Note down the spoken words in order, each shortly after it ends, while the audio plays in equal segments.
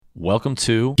Welcome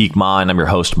to Geek Mind. I'm your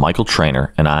host, Michael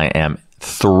Trainer, and I am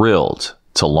thrilled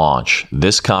to launch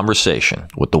this conversation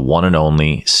with the one and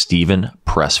only Steven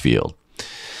Pressfield.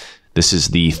 This is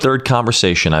the third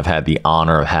conversation I've had the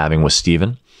honor of having with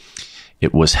Steven.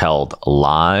 It was held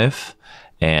live,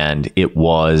 and it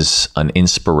was an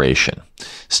inspiration.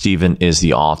 Steven is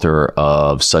the author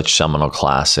of such seminal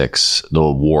classics,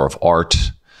 The War of Art,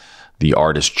 The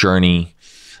Artist's Journey,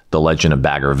 The Legend of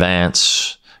Bagger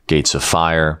Vance, Gates of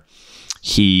Fire.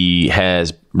 He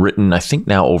has written, I think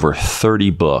now over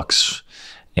 30 books,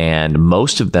 and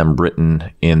most of them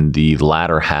written in the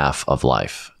latter half of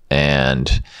life.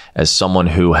 And as someone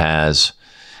who has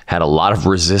had a lot of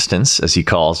resistance, as he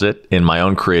calls it, in my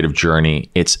own creative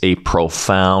journey, it's a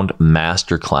profound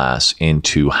masterclass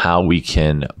into how we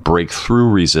can break through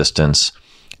resistance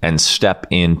and step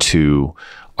into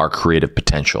our creative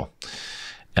potential.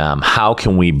 How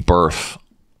can we birth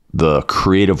the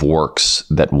creative works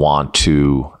that want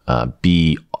to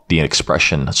be the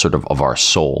expression sort of our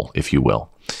soul, if you will?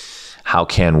 How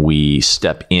can we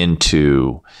step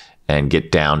into and get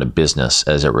down to business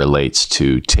as it relates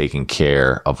to taking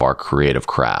care of our creative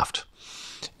craft?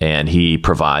 And he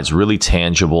provides really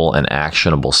tangible and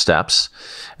actionable steps,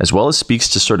 as well as speaks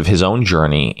to sort of his own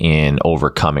journey in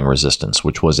overcoming resistance,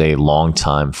 which was a long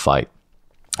time fight.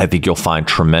 I think you'll find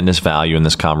tremendous value in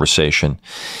this conversation.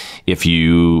 If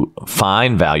you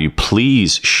find value,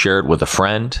 please share it with a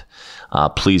friend.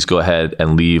 Please go ahead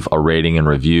and leave a rating and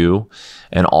review.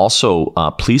 And also,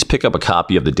 please pick up a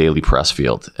copy of The Daily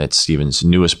Pressfield. It's Steven's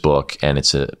newest book, and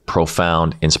it's a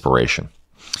profound inspiration.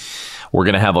 We're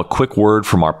going to have a quick word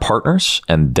from our partners,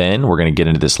 and then we're going to get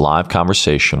into this live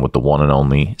conversation with the one and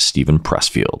only Steven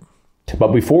Pressfield.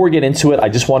 But before we get into it, I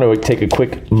just want to take a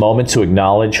quick moment to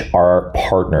acknowledge our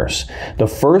partners. The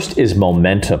first is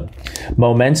Momentum.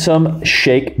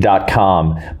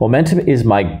 MomentumShake.com. Momentum is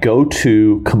my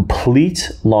go-to complete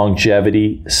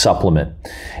longevity supplement.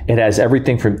 It has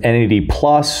everything from NAD+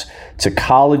 to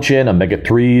collagen,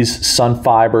 omega-3s, sun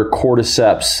fiber,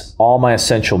 cordyceps, all my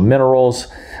essential minerals,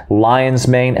 lion's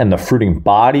mane and the fruiting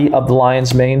body of the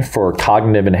lion's mane for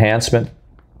cognitive enhancement,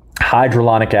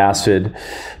 hyaluronic acid,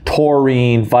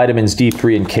 taurine, vitamins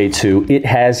D3 and K2. It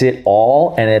has it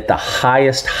all, and at the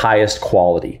highest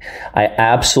quality. I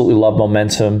absolutely love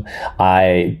Momentum.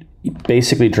 I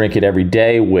basically drink it every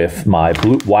day with my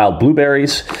wild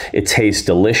blueberries. It tastes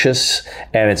delicious,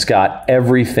 and it's got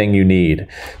everything you need.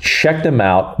 Check them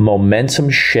out,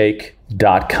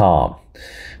 MomentumShake.com.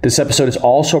 This episode is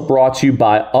also brought to you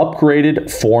by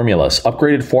Upgraded Formulas.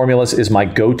 Upgraded Formulas is my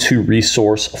go-to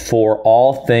resource for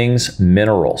all things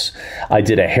minerals. I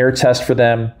did a hair test for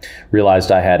them,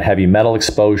 realized I had heavy metal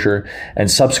exposure,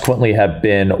 and subsequently have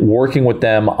been working with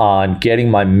them on getting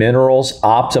my minerals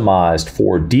optimized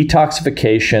for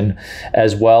detoxification,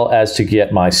 as well as to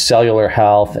get my cellular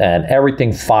health and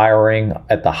everything firing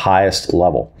at the highest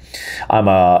level. I'm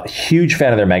a huge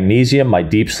fan of their magnesium. My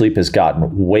deep sleep has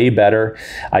gotten way better.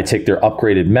 I take their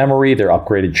upgraded memory, their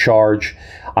upgraded charge.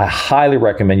 I highly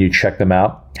recommend you check them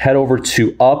out. Head over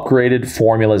to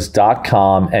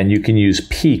upgradedformulas.com and you can use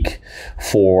PEAK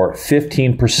for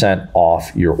 15%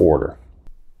 off your order.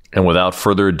 And without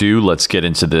further ado, let's get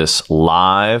into this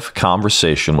live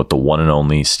conversation with the one and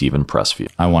only Steven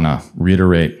Pressfield. I want to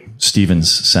reiterate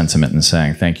Steven's sentiment in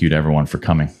saying thank you to everyone for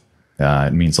coming.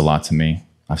 It means a lot to me.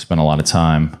 I've spent a lot of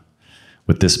time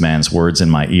with this man's words in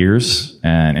my ears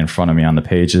and in front of me on the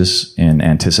pages in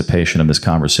anticipation of this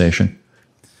conversation.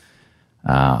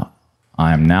 I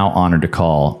am now honored to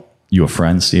call you a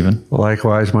friend, Steven.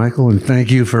 Likewise, Michael, and thank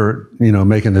you for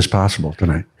making this possible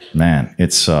tonight. Man,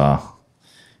 it's a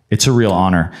real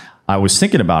honor. I was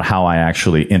thinking about how I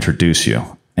actually introduce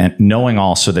you, and knowing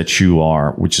also that you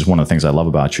are, which is one of the things I love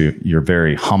about you, you're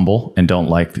very humble and don't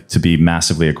like to be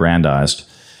massively aggrandized.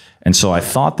 And so I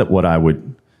thought that what I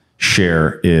would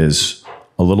share is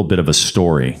a little bit of a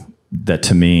story that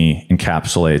to me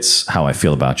encapsulates how I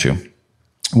feel about you,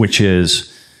 which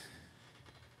is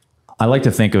I like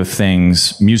to think of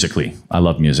things musically. I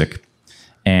love music.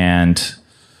 And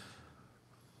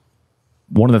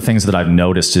one of the things that I've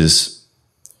noticed is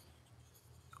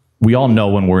we all know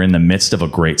when we're in the midst of a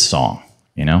great song.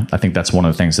 I think that's one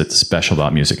of the things that's special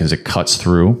about music is it cuts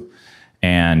through,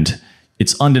 and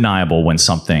it's undeniable when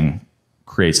something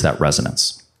creates that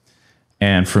resonance.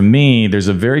 And for me, there's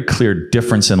a very clear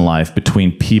difference in life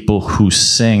between people who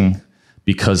sing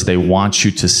because they want you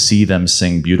to see them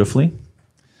sing beautifully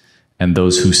and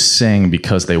those who sing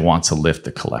because they want to lift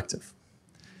the collective.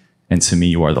 And to me,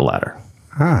 you are the latter.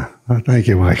 Thank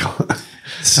you, Michael.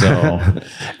 So,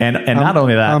 and not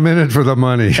only that, I'm in it for the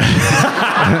money.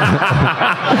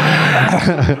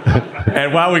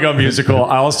 And while we go musical,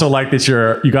 I also like that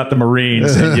you got the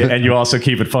Marines and you also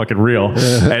keep it fucking real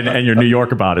and you're New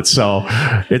York about it. So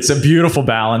it's a beautiful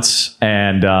balance.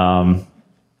 And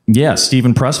yeah,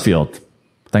 Stephen Pressfield,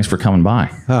 thanks for coming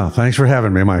by. Oh, thanks for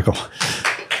having me, Michael.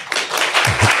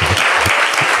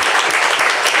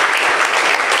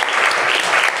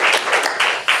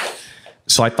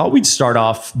 So I thought we'd start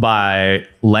off by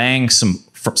laying some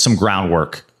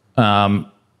groundwork.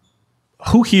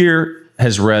 Who here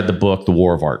has read the book, The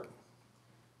War of Art?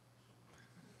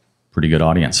 Pretty good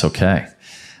audience. Okay.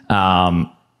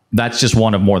 That's just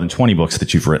one of more than 20 books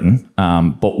that you've written.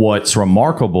 But what's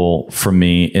remarkable for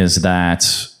me is that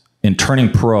in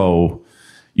Turning Pro,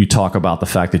 you talk about the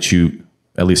fact that you,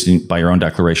 at least by your own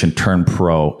declaration, turned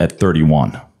pro at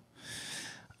 31.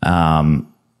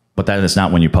 But that is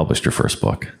not when you published your first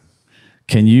book.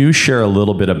 Can you share a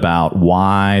little bit about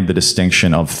why the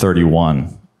distinction of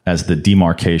 31 as the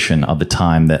demarcation of the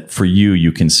time that for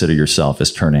you consider yourself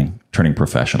as turning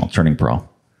professional, turning pro?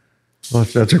 Well,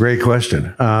 that's a great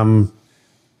question. I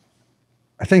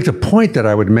think the point that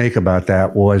I would make about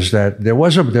that was that there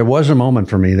was a moment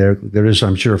for me, there is,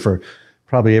 I'm sure, for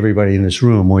probably everybody in this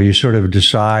room, where you sort of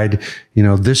decide,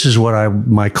 this is what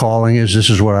my calling is, this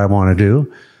is what I want to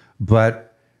do.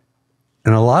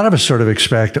 And a lot of us sort of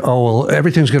expect,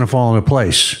 everything's going to fall into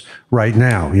place right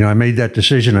now. I made that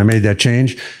decision, I made that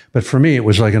change. But for me, it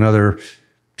was like another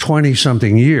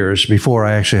 20-something years before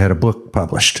I actually had a book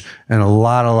published, and a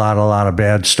lot of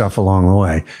bad stuff along the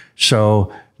way.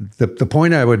 So the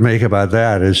point I would make about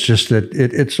that is just that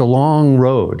it's a long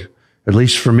road, at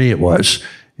least for me it was.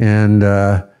 And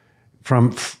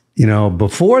from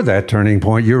before that turning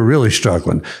point, you're really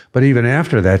struggling. But even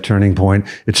after that turning point,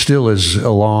 it still is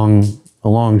a long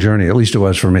journey. At least it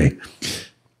was for me.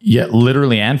 Yeah,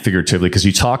 literally and figuratively, because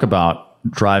you talk about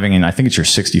driving in, I think it's your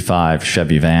 65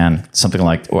 Chevy van, something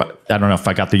like, I don't know if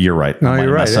I got the year right. No,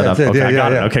 you're right. Okay, I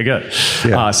got it. Okay, good.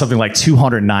 Yeah. Something like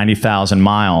 290,000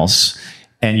 miles.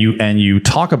 And you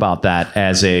talk about that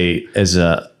as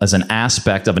an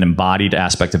aspect of an embodied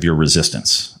aspect of your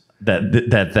resistance.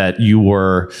 That you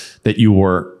were,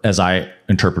 as I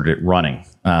interpret it, running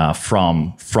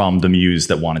from the muse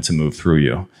that wanted to move through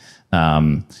you.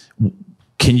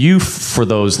 Can you, for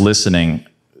those listening,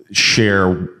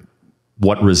 share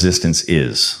what resistance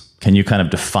is? Can you kind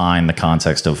of define the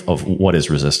context of what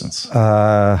is resistance?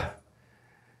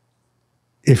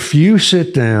 If you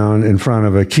sit down in front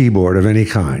of a keyboard of any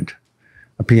kind,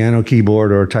 a piano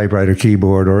keyboard or a typewriter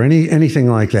keyboard or anything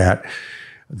like that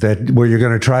where you're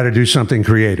going to try to do something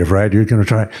creative, right? You're going to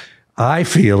try. I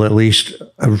feel at least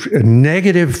a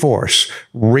negative force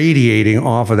radiating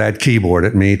off of that keyboard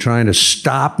at me, trying to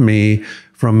stop me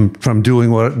from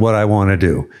doing what I want to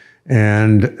do.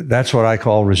 And that's what I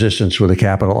call resistance with a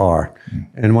capital R.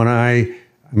 And when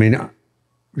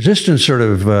resistance sort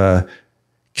of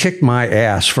kicked my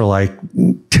ass for like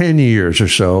 10 years or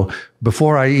so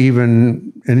before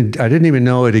and I didn't even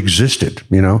know it existed,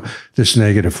 this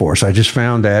negative force. I just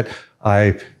found that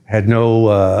I had no,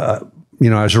 I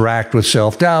was racked with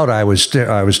self-doubt. I was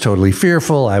totally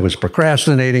fearful. I was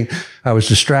procrastinating. I was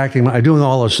distracting. I doing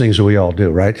all those things that we all do,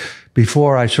 right?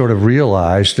 Before I sort of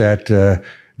realized that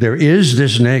there is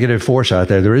this negative force out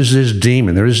there. There is this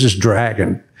demon. There is this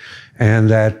dragon. And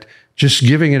that just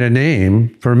giving it a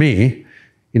name, for me,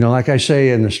 like I say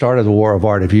in the start of The War of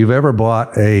Art, if you've ever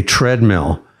bought a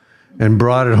treadmill and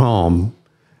brought it home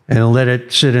and let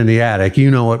it sit in the attic, you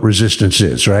know what resistance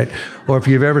is, right? Or if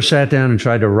you've ever sat down and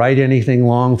tried to write anything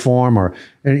long form or,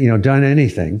 done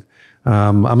anything.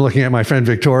 I'm looking at my friend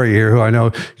Victoria here, who I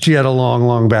know she had a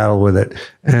long battle with it.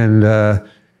 And,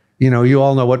 you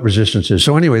all know what resistance is.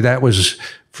 So anyway, that was,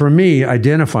 for me,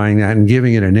 identifying that and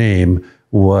giving it a name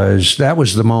that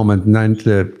was the moment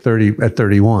at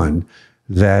 31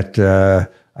 that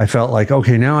I felt like,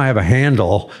 okay, now I have a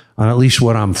handle on at least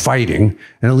what I'm fighting,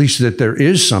 and at least that there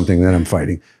is something that I'm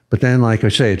fighting. But then, like I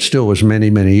say, it still was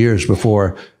many years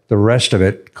before the rest of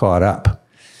it caught up.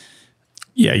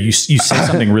 Yeah, you say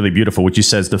something really beautiful, which you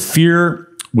says, the fear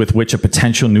with which a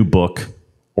potential new book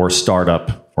or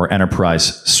startup or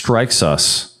enterprise strikes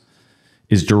us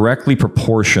is directly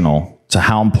proportional to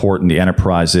how important the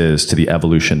enterprise is to the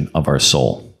evolution of our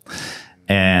soul.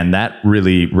 And that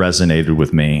really resonated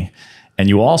with me. And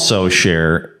you also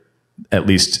share, at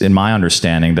least in my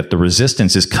understanding, that the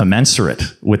resistance is commensurate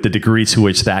with the degree to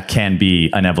which that can be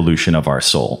an evolution of our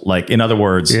soul. Like, in other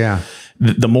words,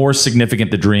 the more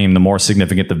significant the dream, the more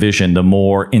significant the vision, the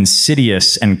more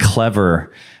insidious and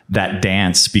clever that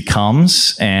dance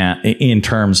becomes, and in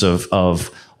terms of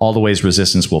all the ways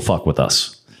resistance will fuck with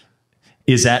us.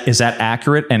 Is that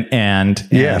accurate? And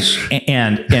yes,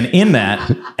 and in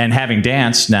that, and having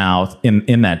danced now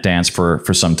in that dance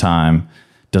for some time,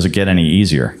 does it get any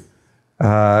easier?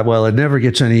 Well, it never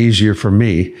gets any easier for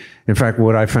me. In fact,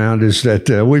 what I found is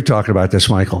that we've talked about this,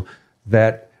 Michael,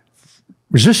 that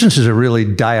resistance is a really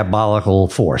diabolical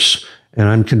force. And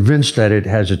I'm convinced that it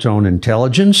has its own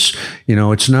intelligence. You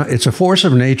know, it's a force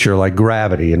of nature like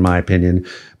gravity, in my opinion,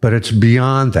 but it's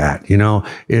beyond that. You know,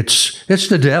 it's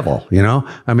the devil, you know,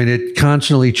 I mean, it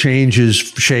constantly changes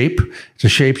shape. It's a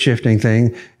shape shifting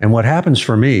thing. And what happens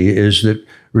for me is that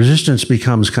resistance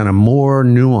becomes kind of more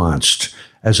nuanced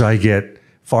as I get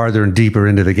farther and deeper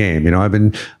into the game. You know, I've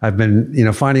been, you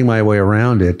know, finding my way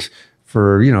around it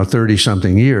for, you know, 30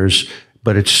 something years,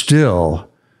 but it's still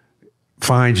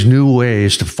finds new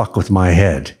ways to fuck with my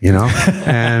head, you know?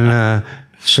 And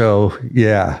so,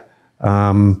 yeah.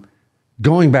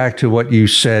 Going back to what you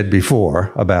said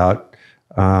before about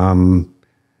the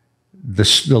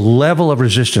level of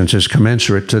resistance is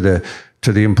commensurate to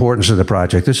the importance of the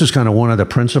project. This is kind of one of the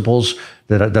principles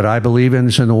that I believe in.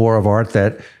 It's in the War of Art,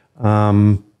 that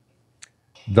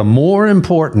the more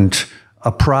important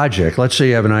a project, let's say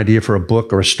you have an idea for a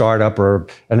book or a startup or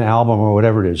an album or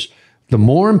whatever it is, the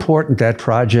more important that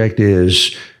project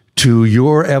is to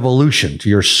your evolution, to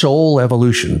your soul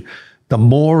evolution, the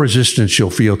more resistance you'll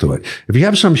feel to it. If you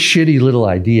have some shitty little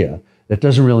idea that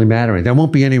doesn't really matter, there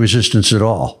won't be any resistance at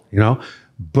all, you know?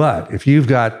 But if you've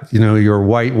got, you know, your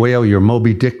white whale, your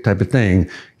Moby Dick type of thing,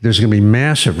 there's going to be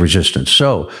massive resistance.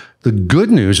 So the good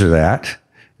news of that,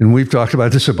 and we've talked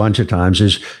about this a bunch of times,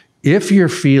 is if you're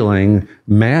feeling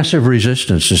massive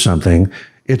resistance to something,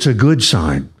 it's a good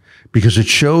sign, because it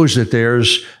shows that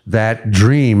there's that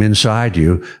dream inside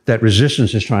you that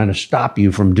resistance is trying to stop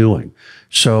you from doing.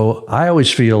 So I always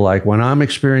feel like when I'm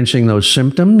experiencing those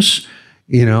symptoms,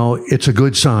 you know, it's a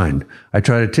good sign. I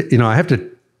try to, you know, I have to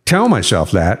tell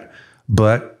myself that,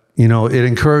 but, you know, it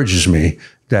encourages me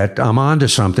that I'm onto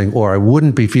something, or I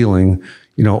wouldn't be feeling,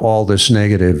 you know, all this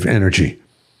negative energy.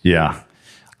 Yeah.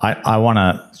 I want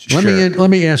to let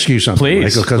me ask you something,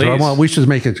 please, Michael, because we should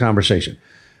make a conversation.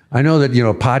 I know that, you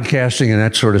know, podcasting and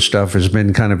that sort of stuff has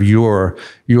been kind of your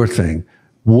thing.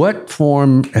 What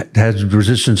form has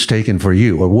resistance taken for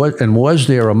you, or was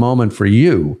there a moment for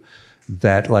you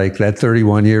that, like that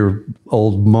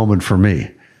 31-year-old moment for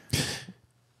me?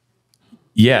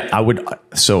 Yeah, I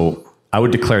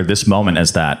would declare this moment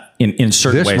as that in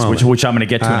certain ways, which I'm going to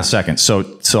get to in a second.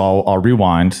 So I'll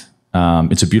rewind.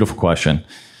 It's a beautiful question.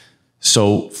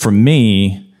 So for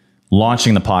me,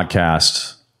 launching the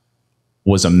podcast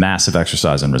was a massive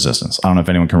exercise in resistance. I don't know if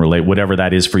anyone can relate, whatever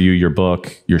that is for you, your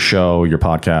book, your show, your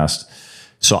podcast.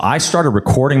 So I started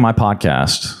recording my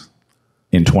podcast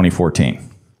in 2014.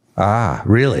 Ah,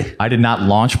 really? I did not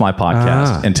launch my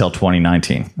podcast until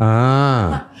 2019.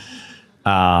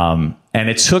 And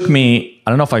it took me,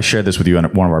 I don't know if I shared this with you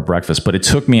at one of our breakfasts, but it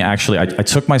took me actually, I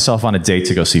took myself on a date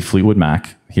to go see Fleetwood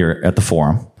Mac here at the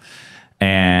Forum.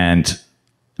 And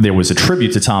there was a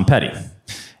tribute to Tom Petty.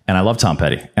 And I love Tom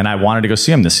Petty. And I wanted to go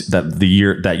see him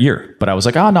that year. But I was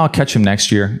like, oh, no, I'll catch him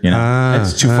next year. You know,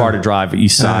 it's too far to drive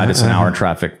east side. It's an hour in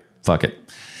traffic. Fuck it.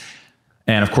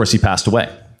 And of course, he passed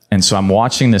away. And so I'm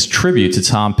watching this tribute to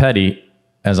Tom Petty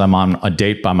as I'm on a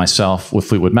date by myself with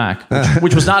Fleetwood Mac,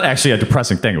 which was not actually a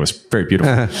depressing thing. It was very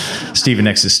beautiful. Stevie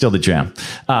Nicks is still the jam.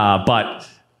 But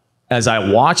as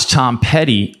I watched Tom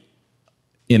Petty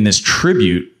in this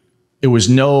tribute, it was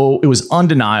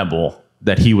undeniable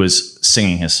that he was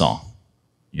singing his song.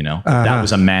 You know, that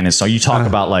was a man his song. You talk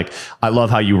about, like, I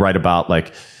love how you write about,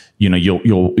 like, you know,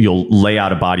 you'll lay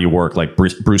out a body of work like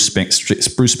Bruce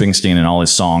Springsteen and all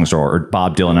his songs, or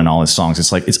Bob Dylan and all his songs.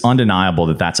 It's like, it's undeniable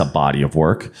that that's a body of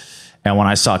work. And when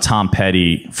I saw Tom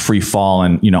Petty Free Fall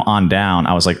and, you know, On Down,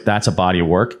 I was like, that's a body of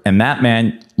work. And that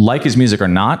man, like his music or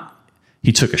not,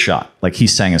 he took a shot. Like, he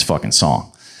sang his fucking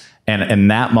song. And in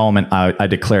that moment, I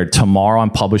declared, tomorrow I'm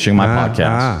publishing my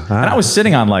podcast. And I was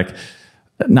sitting on, like,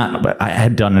 but I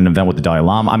had done an event with the Dalai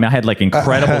Lama. I mean, I had, like,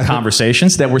 incredible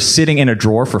conversations that were sitting in a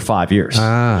drawer for 5 years.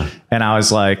 And I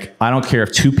was like, I don't care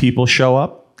if 2 people show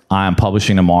up, I am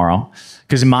publishing tomorrow.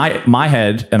 Because in my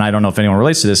head, and I don't know if anyone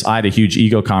relates to this, I had a huge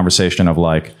ego conversation of,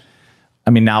 like, I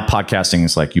mean, now podcasting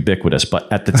is, like, ubiquitous,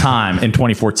 but at the time in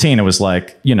 2014, it was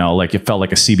like, you know, like, it felt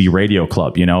like a CB radio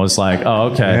club, you know, it's like,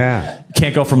 oh, okay. Yeah. You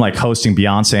can't go from, like, hosting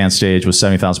Beyonce on stage with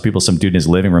 70,000 people, some dude in his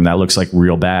living room. That looks like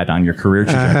real bad on your career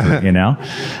trajectory, you know?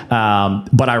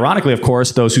 But ironically, of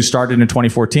course, those who started in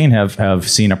 2014 have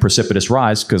seen a precipitous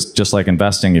rise, because just like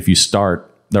investing, if you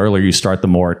start the earlier you start, the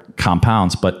more it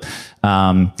compounds. But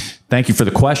thank you for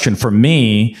the question. For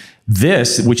me,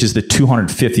 this, which is the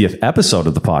 250th episode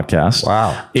of the podcast,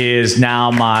 wow, is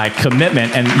now my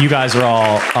commitment, and you guys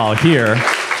are all here,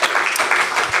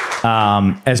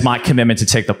 as my commitment to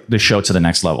take the show to the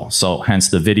next level. So hence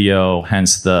the video,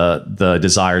 hence the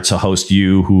desire to host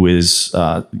you, who is,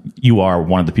 you are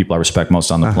one of the people I respect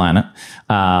most on the planet.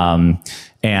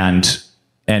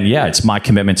 And yeah, it's my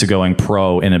commitment to going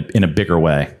pro in a bigger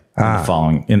way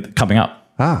coming up.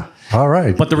 All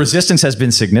right. But the resistance has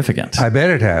been significant. I bet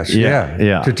it has.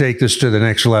 Yeah. To take this to the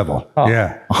next level. Oh,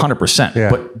 yeah. 100%. Yeah.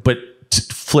 But to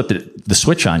flip the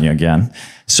switch on you again.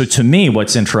 So to me,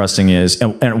 what's interesting is,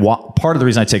 and part of the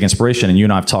reason I take inspiration, and you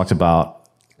and I have talked about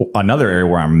another area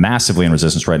where I'm massively in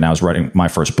resistance right now, is writing my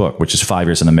first book, which is 5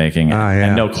 years in the making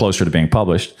and no closer to being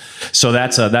published. So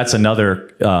that's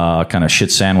another kind of shit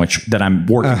sandwich that I'm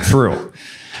working through.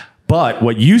 But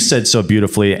what you said so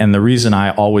beautifully, and the reason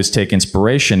I always take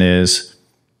inspiration is,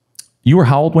 you were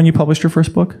how old when you published your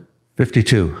first book?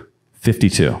 52.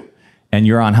 52. And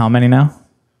you're on how many now?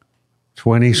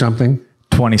 20-something.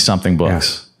 20-something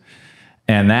books.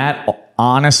 Yeah. And that,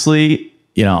 honestly,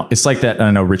 you know, it's like that. I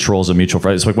know Rich Roll's a mutual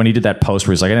friend. It's like when he did that post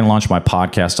where he's like, I didn't launch my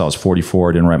podcast till I was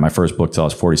 44. I didn't write my first book till I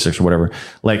was 46 or whatever.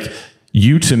 Like,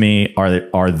 you to me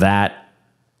are that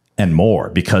and more,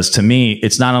 because to me,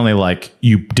 it's not only like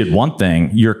you did one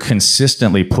thing, you're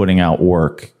consistently putting out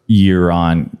work year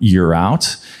on, year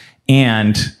out.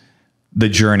 And the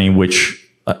journey which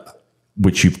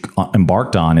you've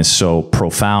embarked on is so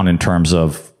profound in terms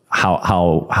of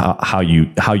how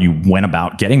you went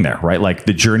about getting there, right? Like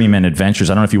the journeyman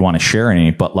adventures. I don't know if you want to share any,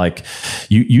 but like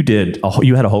you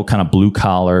had a whole kind of blue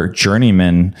collar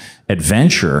journeyman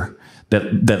adventure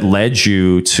that led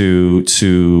you to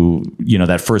you know,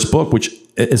 that first book, which,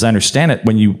 as I understand it,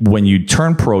 when you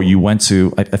turned pro, you went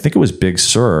to, I think it was Big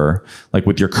Sur, like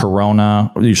with your Corona,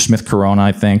 your Smith Corona,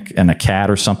 I think, and a cat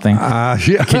or something.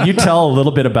 Yeah. Can you tell a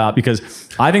little bit about, because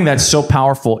I think that's so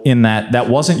powerful in that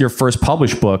wasn't your first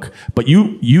published book, but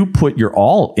you put your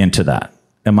all into that.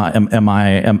 Am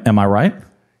I right?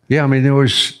 Yeah, I mean, there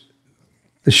was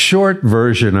the short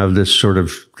version of this sort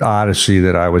of odyssey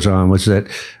that I was on was that,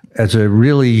 as a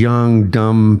really young,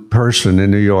 dumb person in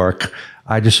New York,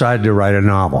 I decided to write a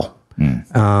novel,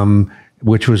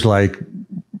 which was like,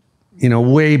 you know,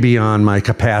 way beyond my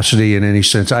capacity in any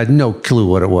sense. I had no clue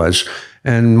what it was.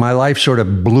 And my life sort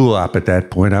of blew up at that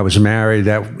point. I was married,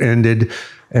 that ended,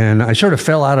 and I sort of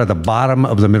fell out of the bottom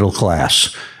of the middle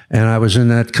class. And I was in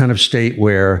that kind of state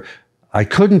where I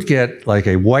couldn't get like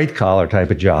a white collar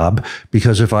type of job,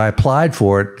 because if I applied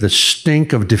for it, the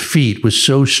stink of defeat was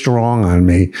so strong on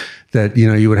me that, you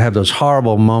know, you would have those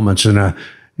horrible moments where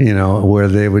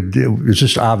it was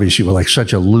just obvious you were like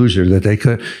such a loser that they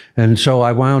could. And so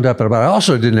I wound up, but I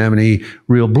also didn't have any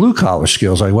real blue collar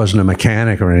skills. I wasn't a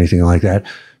mechanic or anything like that.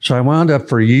 So I wound up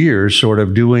for years sort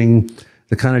of doing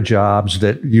the kind of jobs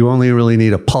that you only really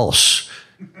need a pulse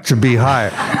to be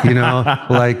hired, you know,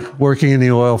 like working in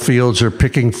the oil fields or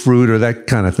picking fruit or that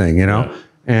kind of thing, you know.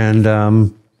 Yeah.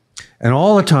 And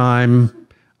all the time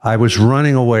I was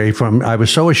running away from, I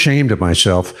was so ashamed of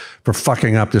myself for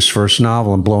fucking up this first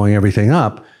novel and blowing everything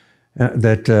up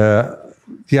that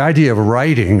the idea of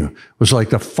writing was like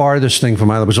the farthest thing from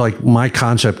it was like my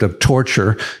concept of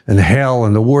torture and hell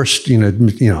and the worst, you know,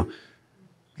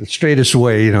 the straightest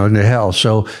way, you know, into hell.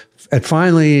 So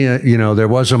finally, there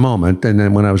was a moment, and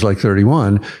then when I was like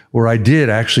 31, where I did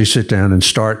actually sit down and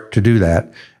start to do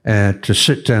that, and to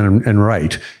sit down and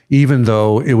write, even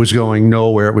though it was going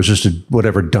nowhere. It was just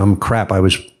whatever dumb crap I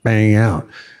was banging out.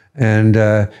 And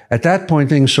at that point,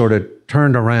 things sort of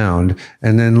turned around,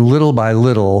 and then little by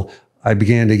little, I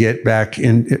began to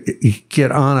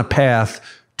get on a path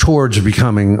towards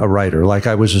becoming a writer. Like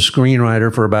I was a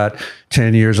screenwriter for about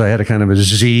 10 years. I had a kind of a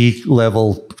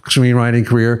Z-level screenwriting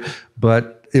career,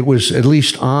 but it was at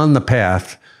least on the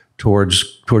path towards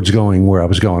going where I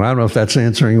was going. I don't know if that's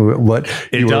answering what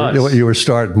you were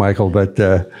starting, Michael, but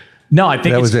no, I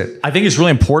think that was it. I think it's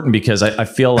really important because I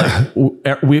feel like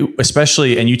we,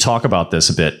 especially, and you talk about this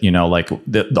a bit, you know, like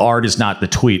the art is not the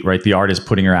tweet, right? The art is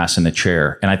putting your ass in the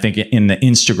chair. And I think in the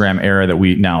Instagram era that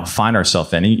we now find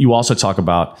ourselves in, you also talk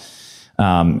about,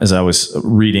 as I was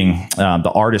reading,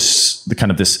 the artists, the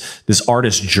kind of this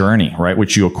artist journey, right?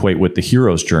 Which you equate with the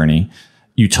hero's journey.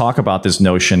 You talk about this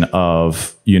notion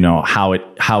of, you know, how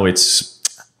it's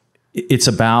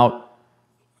about,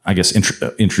 I guess,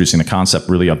 introducing the concept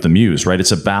really of the muse, right?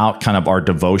 It's about kind of our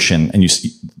devotion. And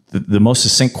the most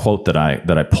succinct quote that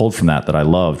I pulled from that I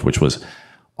loved, which was,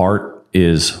 art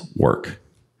is work.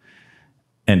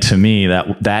 And to me,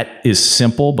 that is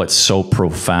simple, but so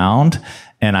profound.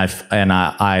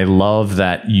 I love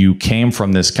that you came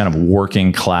from this kind of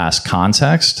working class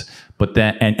context, but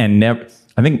then, and never,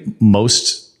 I think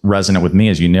most resonant with me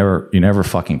is you never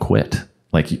fucking quit.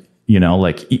 Like, you know,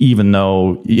 like even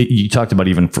though you talked about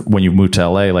even when you moved to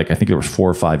LA, like I think it was 4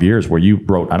 or 5 years where you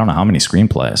wrote, I don't know how many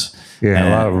screenplays. Yeah, a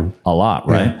lot of them. A lot,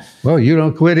 right? Yeah. Well, you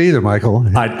don't quit either, Michael.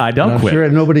 I don't quit. I'm sure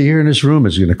nobody here in this room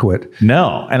is going to quit.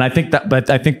 No, and I think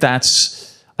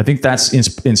that's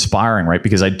inspiring, right?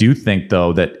 Because I do think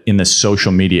though that in the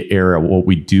social media era, what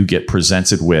we do get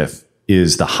presented with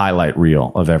is the highlight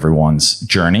reel of everyone's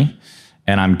journey,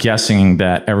 and I'm guessing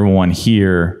that everyone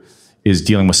here is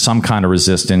dealing with some kind of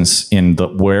resistance in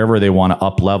wherever they want to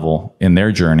up level in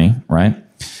their journey, right?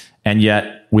 And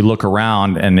yet we look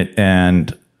around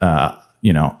and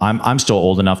you know, I'm still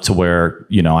old enough to where,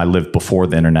 you know, I lived before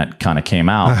the internet kind of came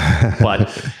out,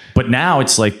 but now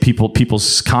it's like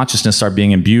people's consciousness are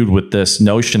being imbued with this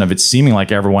notion of it seeming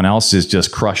like everyone else is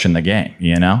just crushing the game.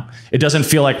 You know, it doesn't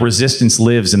feel like resistance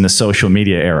lives in the social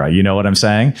media era. You know what I'm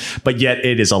saying? But yet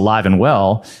it is alive and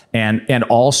well. And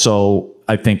also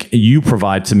I think you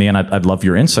provide to me, and I'd love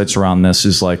your insights around this,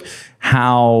 is like,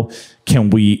 how can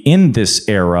we in this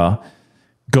era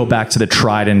go back to the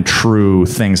tried and true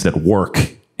things that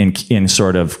work in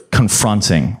sort of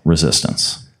confronting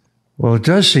resistance? Well, it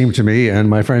does seem to me, and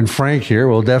my friend Frank here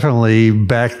will definitely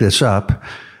back this up,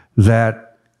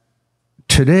 that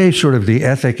today sort of the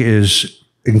ethic is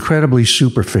incredibly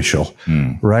superficial,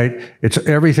 right? It's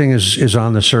everything is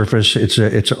on the surface.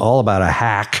 It's all about a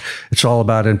hack. It's all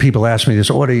about, and people ask me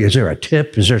this, is there a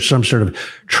tip? Is there some sort of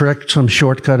trick, some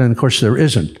shortcut? And of course there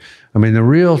isn't. I mean, the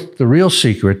real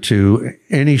secret to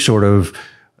any sort of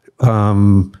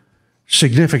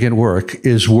significant work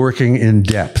is working in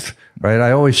depth, right?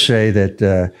 I always say that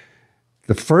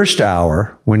the first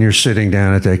hour when you're sitting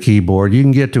down at that keyboard, you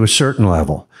can get to a certain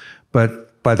level, but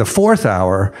by the fourth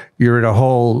hour, you're at a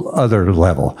whole other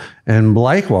level. And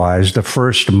likewise, the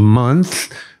first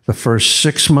month, the first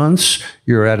 6 months,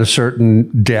 you're at a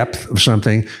certain depth of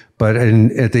something, but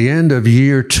at the end of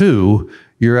year 2,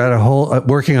 you're at a whole,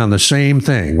 working on the same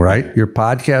thing, right? Your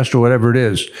podcast or whatever it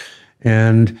is.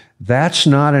 And that's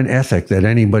not an ethic that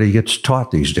anybody gets taught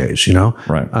these days, you know?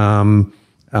 Right.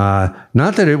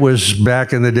 Not that it was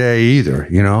back in the day either,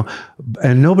 you know?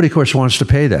 And nobody, of course, wants to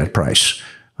pay that price.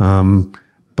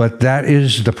 But that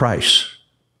is the price,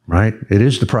 right? It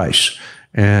is the price.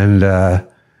 And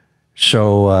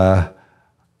so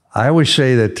I always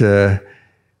say that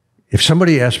if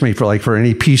somebody asks me for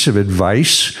any piece of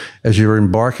advice as you're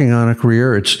embarking on a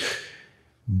career, it's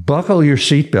buckle your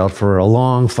seatbelt for a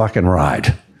long fucking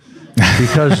ride,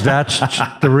 because that's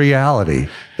the reality.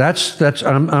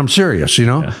 I'm serious, you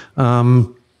know.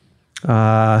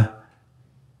 Yeah.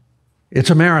 It's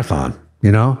a marathon,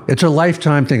 you know. It's a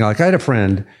lifetime thing. Like I had a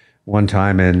friend one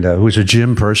time, and who was a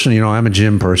gym person. You know, I'm a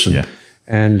gym person, yeah.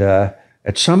 And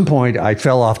at some point, I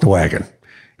fell off the wagon.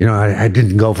 You know, I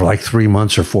didn't go for like 3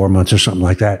 months or 4 months or something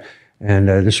like that. And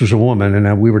this was a woman,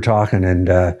 and we were talking, and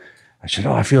I said,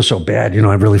 "Oh, I feel so bad. You know,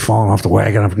 I've really fallen off the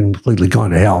wagon. I've completely gone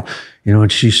to hell." You know,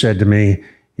 and she said to me,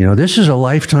 "You know, this is a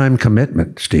lifetime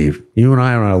commitment, Steve. You and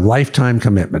I are on a lifetime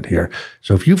commitment here.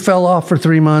 So if you fell off for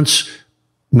 3 months,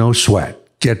 no sweat.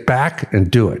 Get back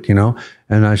and do it." You know,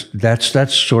 and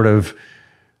that's sort of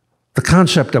the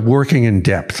concept of working in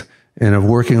depth and of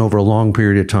working over a long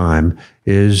period of time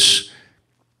is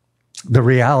the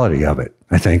reality of it,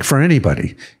 I think, for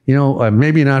anybody. You know,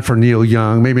 maybe not for Neil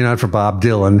Young, maybe not for Bob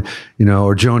Dylan, you know,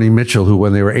 or Joni Mitchell, who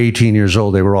when they were 18 years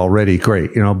old, they were already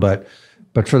great, you know, but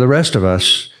for the rest of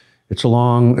us, it's a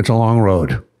long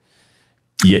road.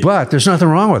 Yeah. But there's nothing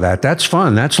wrong with that. That's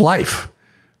fun. That's life,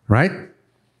 right?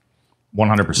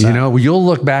 100%. You know, you'll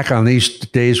look back on these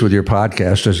days with your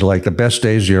podcast as like the best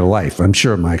days of your life, I'm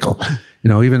sure, Michael. You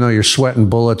know, even though you're sweating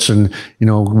bullets and, you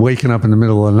know, waking up in the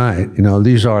middle of the night, you know,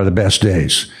 these are the best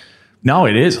days. No,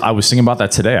 it is. I was thinking about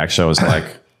that today, actually. I was like,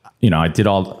 you know, I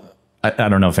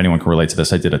don't know if anyone can relate to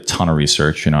this. I did a ton of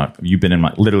research. You know, you've been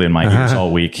literally in my ears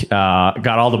all week. Got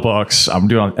all the books.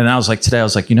 And I was like, today, I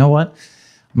was like, you know what?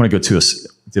 I'm going to go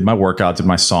did my workout, did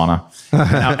my sauna.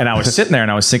 And I was sitting there and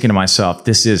I was thinking to myself,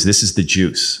 this is the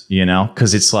juice, you know,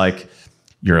 because it's like,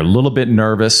 you're a little bit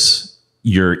nervous.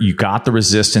 You got the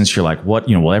resistance. You're like, what,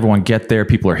 you know, will everyone get there?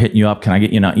 People are hitting you up. Can I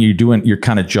get, you know, you're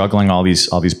kind of juggling all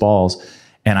these balls.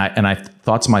 And I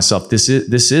thought to myself, this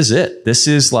is it. This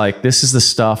is the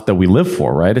stuff that we live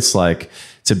for, right? It's like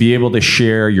to be able to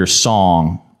share your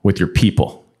song with your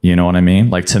people. You know what I mean?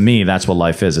 Like, to me, that's what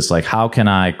life is. It's like, how can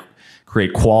I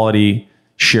create quality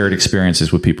shared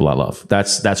experiences with people I love?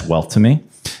 That's wealth to me.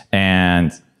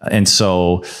 And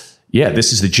so, yeah,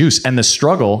 this is the juice and the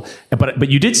struggle. But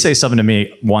you did say something to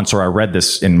me once, or I read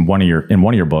this in one of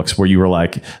your books, where you were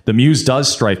like, the muse does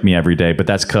strike me every day, but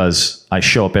that's because I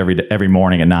show up every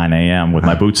morning at 9 a.m. with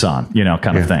my boots on,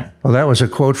 kind of thing. Well, that was a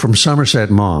quote from Somerset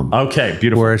Maugham. Okay,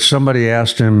 beautiful. Where somebody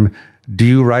asked him, do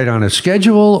you write on a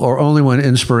schedule or only when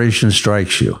inspiration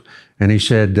strikes you? And he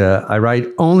said, I write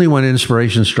only when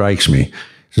inspiration strikes me. He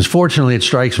says, fortunately, it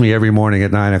strikes me every morning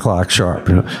at 9 o'clock sharp.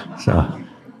 So.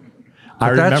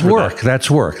 That's work.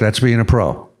 That's work. That's being a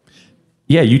pro.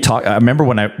 Yeah, I remember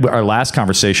when our last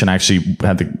conversation, I actually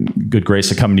had the good grace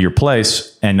to come to your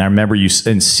place, and I remember you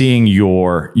and seeing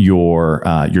your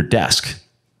desk.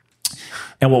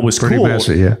 And what was pretty cool?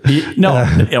 Messy, yeah.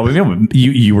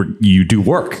 You do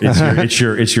work.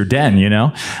 It's your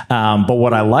den, But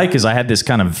what I like is I had this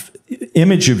kind of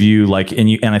image of you,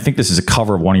 and I think this is a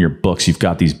cover of one of your books. You've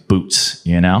got these boots,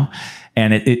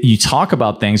 And you talk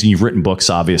about things, and you've written books,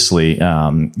 obviously,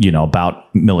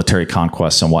 about military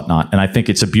conquests and whatnot. And I think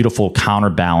it's a beautiful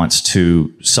counterbalance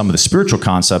to some of the spiritual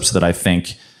concepts that I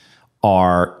think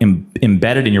are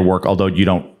embedded in your work, although you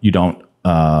don't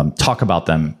talk about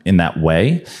them in that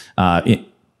way.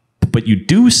 But you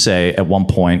do say at one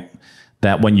point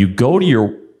that when you go to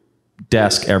your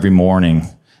desk every morning,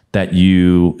 that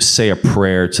you say a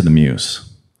prayer to the muse.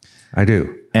 I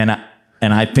do, and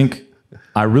I think.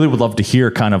 I really would love to hear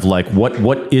kind of like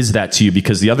what is that to you?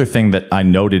 Because the other thing that I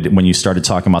noted when you started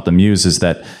talking about the muse is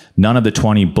that none of the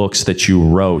 20 books that you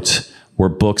wrote were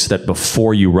books that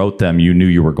before you wrote them, you knew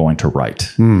you were going to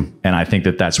write. And I think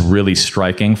that that's really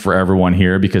striking for everyone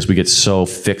here, because we get so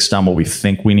fixed on what we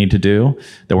think we need to do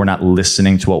that we're not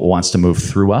listening to what wants to move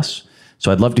through us.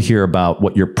 So I'd love to hear about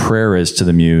what your prayer is to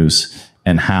the muse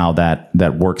and how that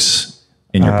works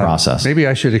in your process. Maybe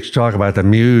I should talk about the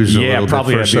muse a little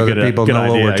bit first, so that people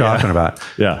know what we're talking about.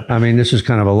 Yeah. I mean, this is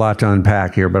kind of a lot to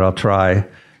unpack here, but I'll try.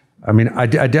 I mean, I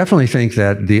definitely think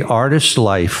that the artist's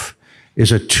life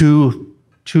is a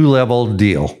two-level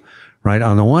deal, right?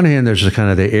 On the one hand, there's the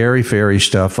kind of the airy-fairy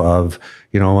stuff of,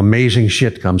 amazing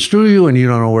shit comes through you and you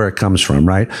don't know where it comes from,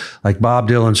 right? Like Bob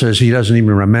Dylan says he doesn't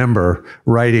even remember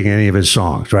writing any of his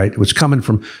songs, right? It was coming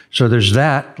from, so there's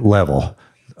that level.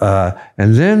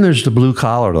 And then there's the blue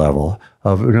collar level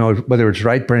of, whether it's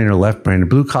right brain or left brain, the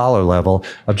blue collar level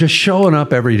of just showing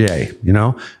up every day,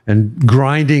 and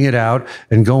grinding it out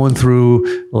and going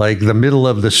through like the middle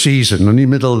of the season, in the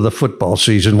middle of the football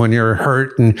season when you're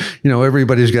hurt and,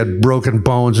 everybody's got broken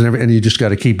bones and you just got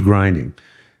to keep grinding.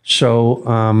 So,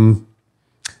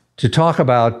 to talk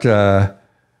about, the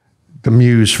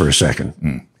muse for a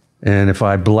second, and if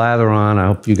I blather on, I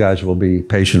hope you guys will be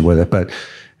patient with it, but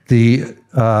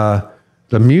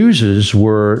the muses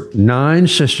were 9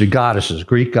 sister goddesses,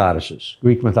 Greek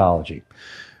mythology,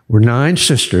 were 9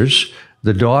 sisters,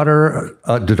 the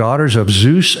daughters of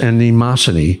Zeus and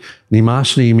Mnemosyne.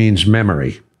 Mnemosyne means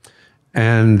memory.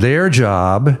 And their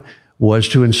job was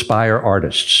to inspire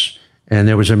artists. And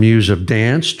there was a muse of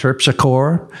dance,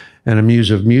 Terpsichore, and a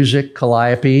muse of music,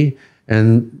 Calliope,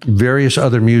 and various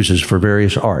other muses for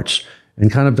various arts. And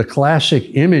kind of the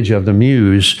classic image of the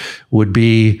muse would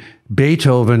be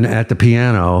Beethoven at the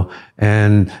piano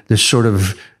and this sort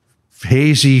of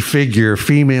hazy figure,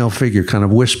 female figure, kind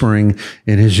of whispering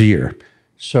in his ear.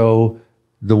 So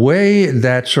the way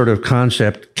that sort of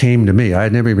concept came to me, I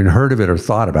had never even heard of it or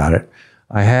thought about it.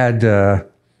 I had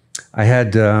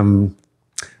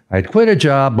quit a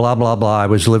job, blah, blah, blah. I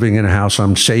was living in a house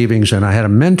on savings, and I had a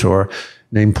mentor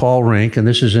named Paul Rink, and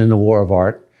this is in the War of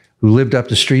Art, who lived up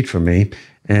the street from me.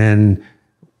 And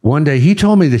one day he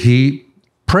told me that he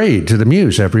prayed to the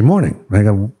muse every morning. I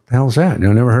go, what the hell is that? I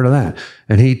never heard of that.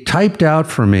 And he typed out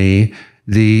for me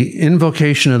the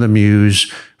invocation of the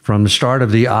muse from the start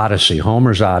of the Odyssey,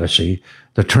 Homer's Odyssey,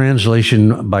 the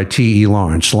translation by T.E.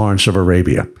 Lawrence of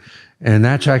Arabia. And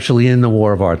that's actually in the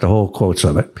War of Art, the whole quotes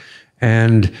of it.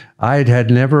 And I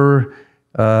had never,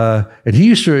 and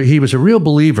he was a real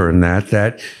believer in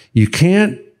that you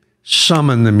can't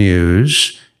summon the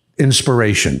muse,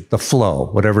 inspiration, the flow,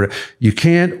 whatever. You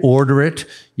can't order it.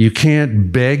 You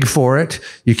can't beg for it.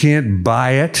 You can't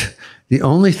buy it. The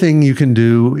only thing you can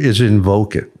do is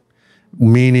invoke it,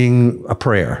 meaning a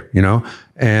prayer,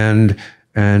 And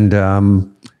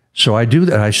so I do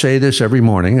that. I say this every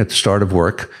morning at the start of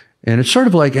work. And it's sort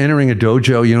of like entering a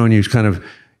dojo, and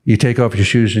you take off your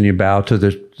shoes and you bow to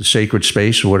the sacred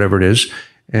space or whatever it is.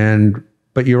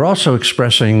 But you're also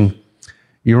expressing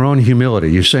your own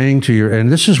humility. You're saying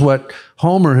and this is what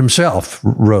Homer himself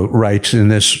writes in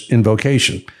this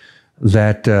invocation,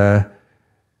 that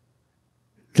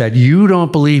you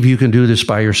don't believe you can do this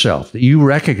by yourself, that you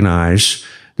recognize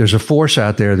there's a force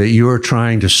out there that you're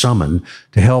trying to summon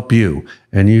to help you.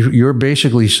 And you're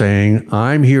basically saying,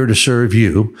 I'm here to serve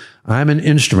you. I'm an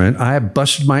instrument. I have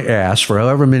busted my ass for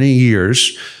however many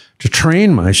years to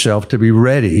train myself to be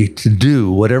ready to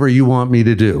do whatever you want me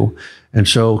to do. And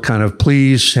so kind of,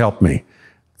 please help me.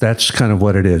 That's kind of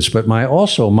what it is. But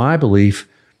my belief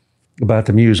about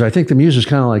the muse, I think the muse is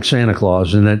kind of like Santa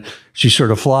Claus in that she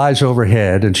sort of flies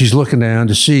overhead and she's looking down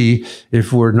to see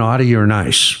if we're naughty or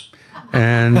nice.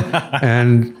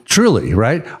 And truly,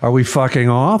 right? Are we fucking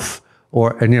off?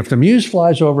 And if the muse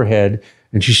flies overhead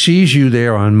and she sees you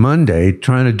there on Monday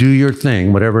trying to do your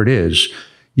thing, whatever it is,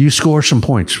 you score some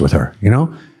points with her, you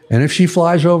know? And if she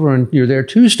flies over and you're there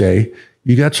Tuesday,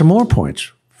 you got some more points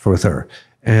with her.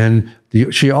 And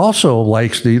she also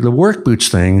likes the work boots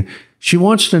thing. She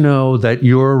wants to know that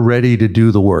you're ready to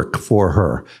do the work for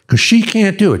her because she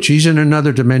can't do it. She's in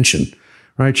another dimension,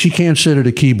 right? She can't sit at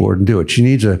a keyboard and do it. She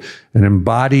needs an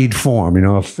embodied form, you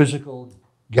know, a physical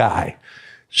guy.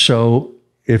 So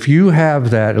if you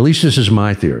have that, at least this is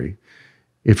my theory,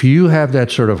 if you have that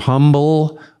sort of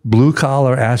humble blue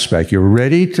collar aspect, you're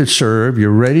ready to serve, you're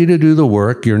ready to do the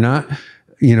work, you're not,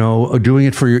 you know, doing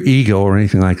it for your ego or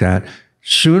anything like that,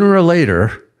 sooner or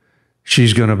later,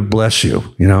 she's going to bless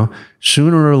you, you know.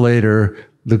 Sooner or later,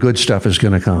 the good stuff is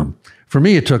going to come. For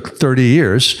me, it took 30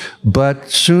 years, but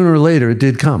sooner or later, it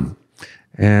did come.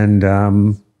 And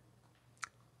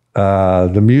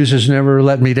the muse has never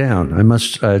let me down. I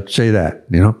must say that,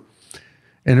 you know.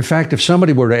 And in fact, if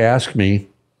somebody were to ask me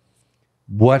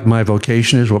what my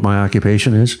vocation is, what my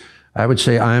occupation is, I would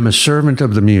say I am a servant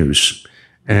of the muse.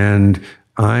 And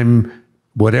I'm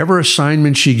whatever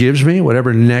assignment she gives me,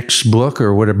 whatever next book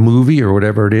or whatever movie or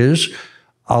whatever it is,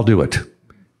 I'll do it.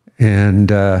 And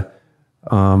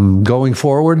going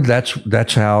forward,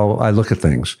 that's how I look at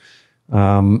things.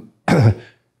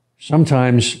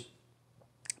 Sometimes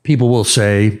people will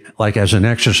say, like as an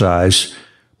exercise,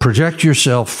 project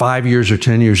yourself 5 years or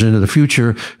 10 years into the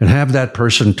future and have that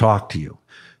person talk to you.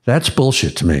 That's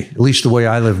bullshit to me, at least the way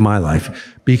I live my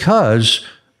life, because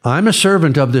I'm a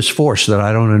servant of this force that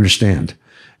I don't understand.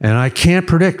 And I can't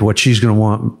predict what she's going to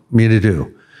want me to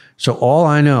do. So all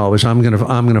I know is I'm going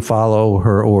to follow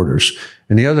her orders.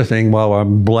 And the other thing, while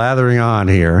I'm blathering on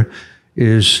here,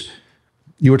 is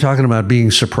you were talking about being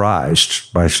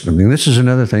surprised by something. This is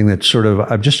another thing that sort of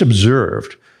I've just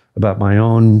observed about my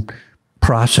own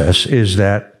process, is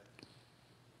that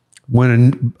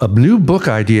when a new book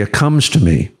idea comes to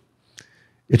me,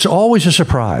 it's always a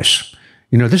surprise.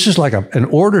 You know, this is like an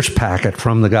orders packet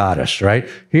from the goddess, right?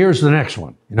 Here's the next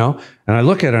one, you know? And I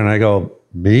look at it and I go,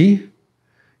 me?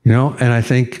 You know, and I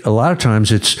think a lot of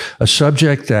times it's a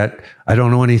subject that I don't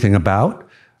know anything about.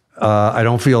 I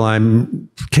don't feel I'm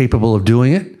capable of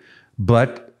doing it.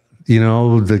 But, you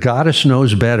know, the goddess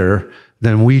knows better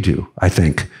than we do, I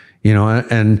think. You know,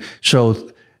 and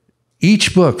so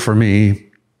each book for me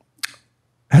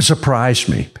has surprised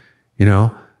me, you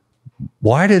know?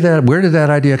 Where did that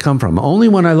idea come from? Only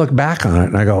when I look back on it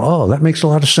and I go, oh, that makes a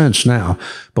lot of sense now.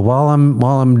 But while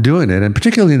I'm doing it, and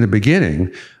particularly in the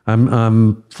beginning,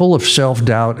 I'm full of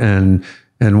self-doubt and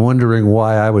wondering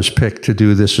why I was picked to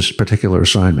do this particular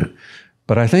assignment.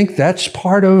 But I think that's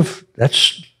the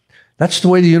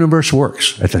way the universe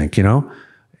works, I think, you know?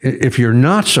 If you're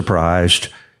not surprised,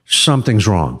 something's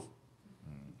wrong.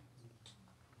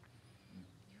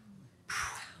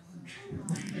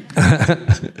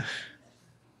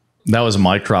 That was a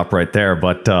mic drop right there,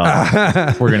 but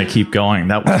we're going to keep going.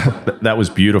 That was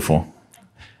beautiful.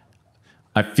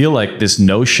 I feel like this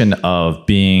notion of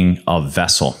being a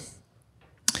vessel,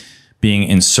 being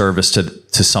in service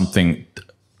to something,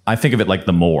 I think of it like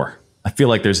the more. I feel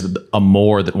like there's a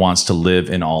more that wants to live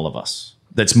in all of us.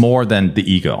 That's more than the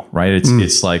ego, right?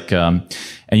 It's like, and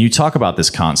you talk about this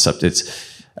concept.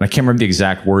 And I can't remember the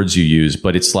exact words you use,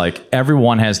 but it's like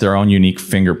everyone has their own unique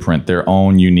fingerprint, their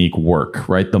own unique work,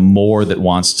 right? The more that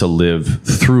wants to live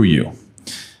through you.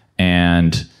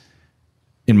 And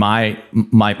in my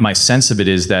sense of it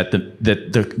is that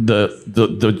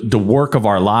the work of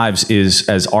our lives is,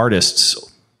 as artists,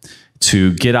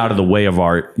 to get out of the way of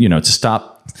our, you know, to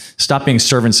stop being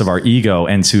servants of our ego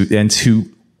and to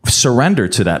surrender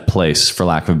to that place, for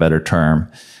lack of a better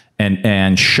term.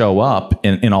 And show up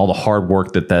in all the hard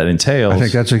work that entails. I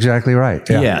think that's exactly right.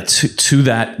 Yeah, to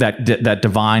that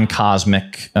divine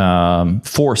cosmic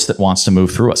force that wants to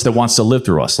move through us, that wants to live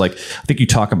through us. Like I think you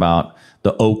talk about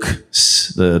the oak,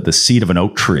 the seed of an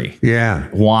oak tree. Yeah,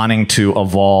 wanting to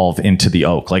evolve into the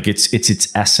oak, like it's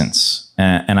its essence.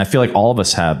 And I feel like all of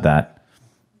us have that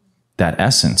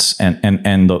essence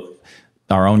and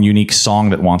our own unique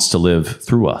song that wants to live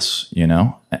through us. You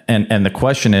know, and the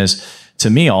question is, to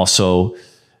me also,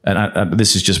 and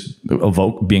this is just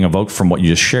being evoked from what you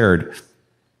just shared,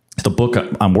 the book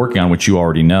I'm working on, which you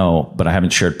already know, but I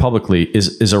haven't shared publicly,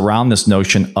 is around this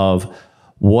notion of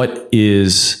what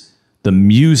is the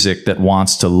music that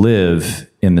wants to live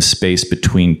in the space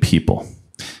between people,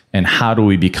 and how do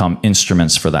we become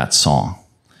instruments for that song?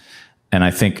 And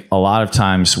I think a lot of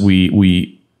times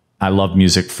I love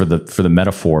music for the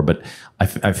metaphor, but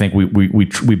I think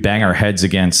we bang our heads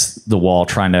against the wall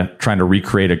trying to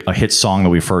recreate a hit song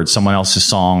that we've heard, someone else's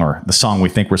song or the song we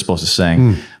think we're supposed to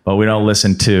sing, but we don't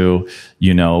listen to,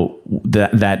 you know,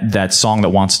 that song that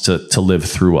wants to live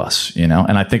through us, you know.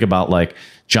 And I think about like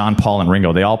John, Paul, and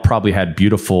Ringo. They all probably had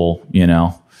beautiful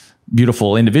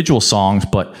individual songs,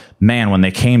 but man, when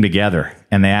they came together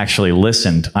and they actually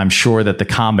listened, I'm sure that the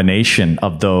combination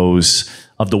of those,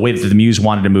 of the way that the muse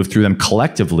wanted to move through them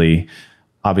collectively,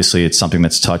 obviously it's something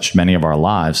that's touched many of our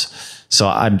lives. So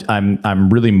I'm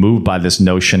really moved by this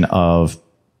notion of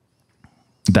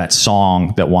that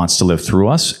song that wants to live through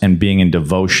us and being in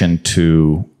devotion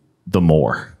to the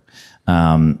more.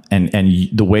 And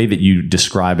the way that you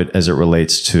describe it as it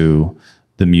relates to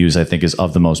the muse, I think, is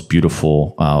of the most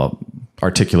beautiful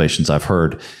articulations I've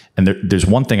heard. And there's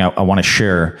one thing I want to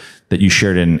share that you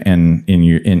shared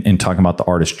in talking about the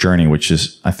artist journey, which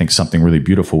is, I think, something really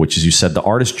beautiful, which is you said the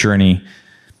artist journey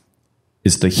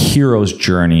is the hero's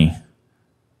journey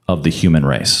of the human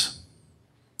race.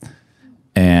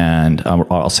 And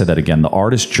I'll say that again. The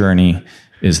artist journey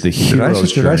is the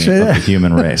hero's journey of the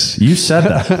human race. You said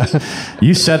that.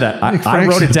 You said that. I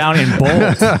wrote it down in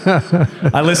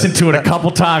bold. I listened to it a couple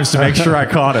times to make sure I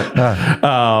caught it.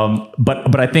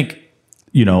 But I think,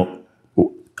 you know,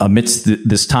 amidst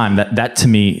this time, that to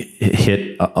me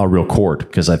hit a real chord,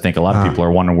 because I think a lot of people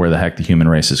are wondering where the heck the human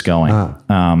race is going.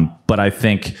 But I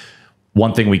think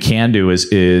one thing we can do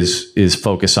is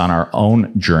focus on our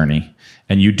own journey.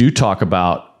 And you do talk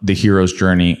about the hero's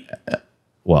journey.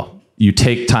 Well, you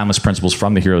take timeless principles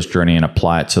from the hero's journey and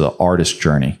apply it to the artist's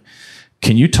journey.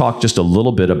 Can you talk just a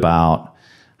little bit about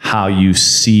how you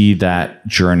see that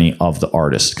journey of the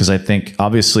artist? Because I think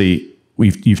obviously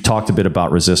you've talked a bit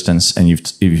about resistance, and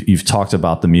you've talked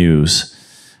about the muse,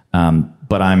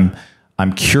 but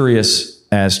I'm curious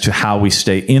as to how we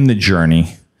stay in the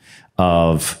journey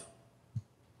of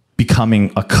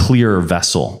becoming a clear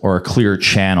vessel or a clear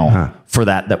channel for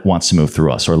that wants to move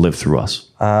through us or live through us.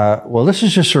 Well, this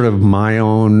is just sort of my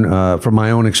own, from my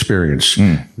own experience,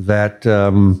 that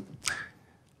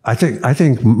I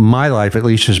think my life at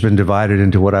least has been divided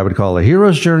into what I would call a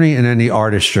hero's journey and then the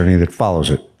artist's journey that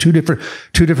follows it. Two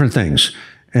different things.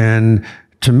 And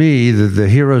to me, the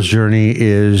hero's journey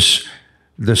is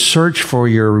the search for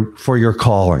your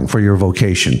calling, for your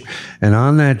vocation. And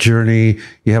on that journey,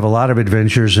 you have a lot of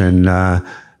adventures, and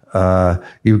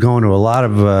you go into a lot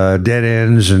of dead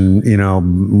ends, and, you know,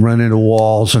 run into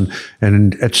walls.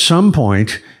 And at some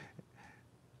point,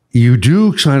 you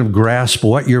do kind of grasp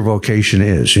what your vocation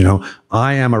is. You know,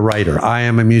 I am a writer. I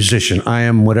am a musician. I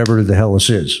am whatever the hell this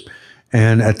is.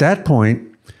 And at that point,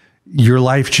 your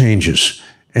life changes.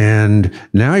 And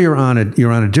now you're on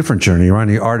a different journey. You're on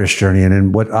the artist journey. And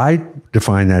then what I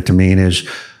define that to mean is,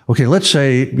 okay, let's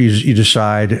say you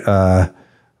decide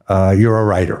you're a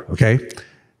writer. Okay,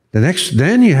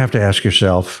 then you have to ask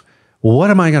yourself, well, what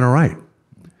am I going to write?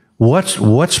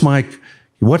 What's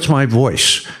my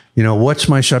voice? You know, what's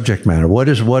my subject matter? What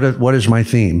is my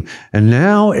theme? And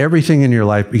now everything in your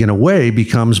life, in a way,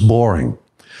 becomes boring.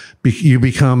 You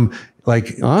become,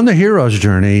 like, on the hero's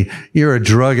journey, you're a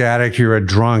drug addict, you're a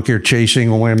drunk, you're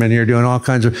chasing women, you're doing all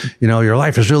kinds of, you know, your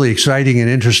life is really exciting and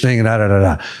interesting, and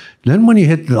da-da-da-da. Then when you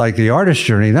hit, like, the artist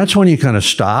journey, that's when you kind of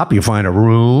stop, you find a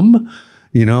room,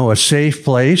 you know, a safe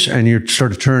place, and you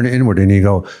sort of turn inward and you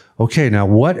go, okay, now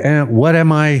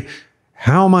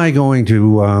how am I going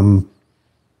to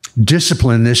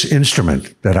discipline this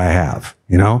instrument that I have,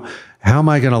 you know? How am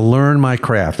I going to learn my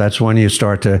craft? That's when you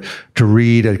start to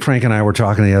read. Frank and I were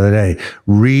talking the other day.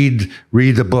 Read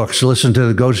the books,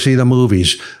 go see the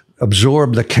movies,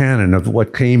 absorb the canon of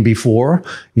what came before,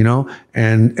 you know,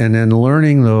 and then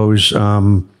learning those,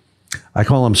 I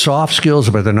call them soft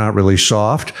skills, but they're not really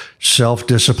soft.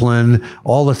 Self-discipline,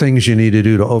 all the things you need to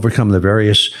do to overcome the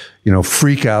various, you know,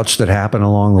 freakouts that happen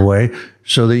along the way,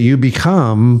 so that you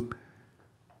become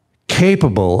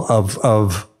capable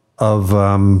of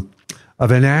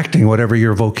enacting whatever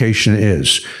your vocation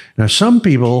is. Now, some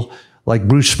people, like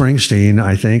Bruce Springsteen,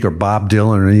 I think, or Bob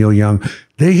Dylan or Neil Young,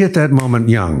 they hit that moment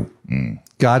young.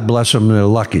 God bless them, they're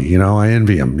lucky, you know, I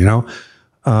envy them, you know.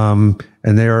 And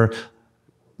they're,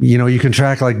 you can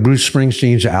track like Bruce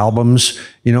Springsteen's albums,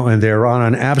 and they're on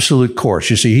an absolute course.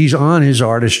 You see, he's on his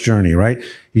artist journey, right?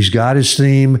 He's got his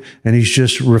theme and he's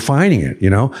just refining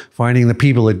it, finding the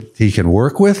people that he can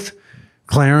work with,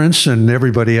 Clarence and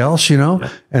everybody else,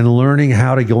 and learning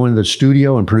how to go into the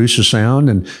studio and produce a sound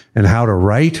and how to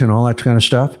write and all that kind of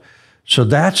stuff. So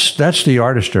that's the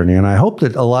artist journey. And I hope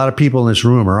that a lot of people in this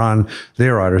room are on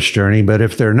their artist journey, but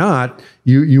if they're not,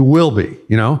 you will be,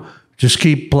 just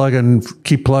keep plugging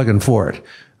for it.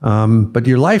 But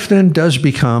your life then does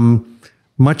become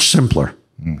much simpler.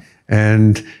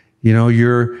 And,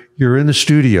 you're in the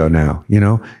studio now,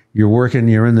 you're working,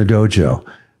 you're in the dojo.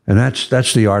 And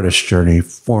that's the artist journey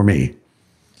for me.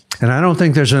 And I don't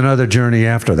think there's another journey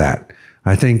after that.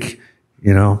 I think,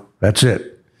 that's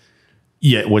it.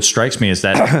 Yeah, what strikes me is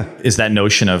that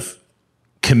notion of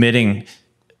committing.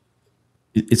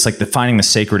 It's like finding the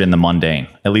sacred in the mundane.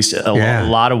 At least a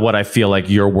lot of what I feel like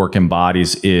your work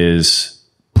embodies is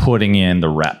putting in the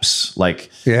reps.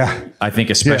 Like, I think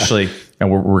especially,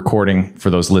 and we're recording for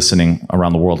those listening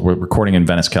around the world. We're recording in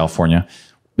Venice, California.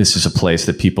 This is a place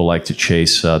that people like to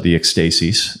chase the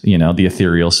ecstasies, the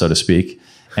ethereal, so to speak.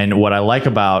 And what I like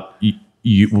about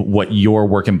what your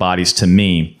work embodies to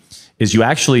me is you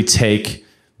actually take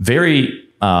very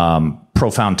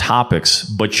profound topics,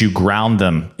 but you ground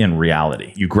them in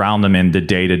reality. You ground them in the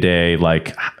day-to-day,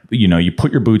 like, you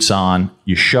put your boots on,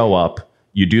 you show up,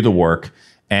 you do the work,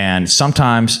 and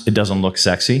sometimes it doesn't look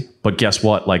sexy, but guess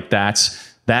what? Like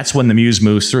that's when the muse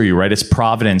moves through you, right? It's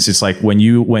providence. It's like when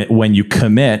you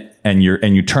commit and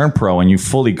you turn pro and you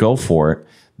fully go for it,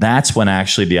 that's when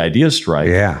actually the ideas strike.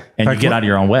 Yeah. And you get out of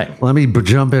your own way. Let me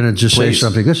jump in and just say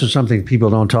something. This is something people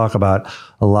don't talk about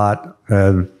a lot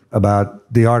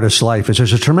about the artist's life. Is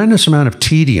there's a tremendous amount of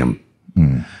tedium.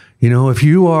 If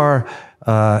you are,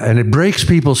 and it breaks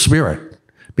people's spirit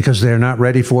because they're not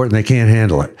ready for it and they can't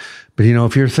handle it. But,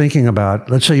 if you're thinking about,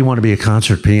 let's say you want to be a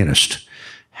concert pianist,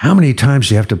 how many times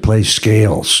do you have to play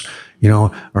scales?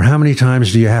 Or how many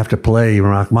times do you have to play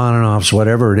Rachmaninoff's,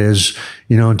 whatever it is,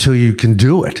 until you can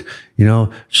do it?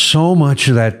 So much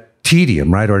of that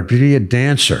tedium, right? Or to be a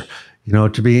dancer,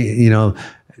 to be,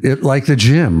 like the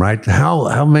gym, right?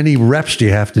 How many reps do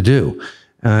you have to do?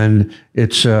 And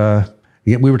it's,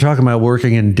 we were talking about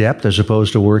working in depth as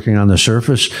opposed to working on the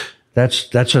surface.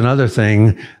 That's another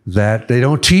thing that they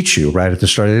don't teach you right at the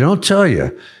start. They don't tell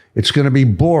you. It's going to be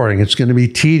boring. It's going to be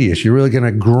tedious. You're really going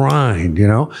to grind,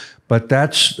 But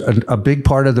that's a big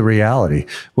part of the reality.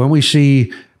 When we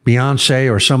see Beyonce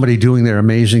or somebody doing their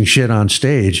amazing shit on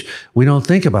stage, we don't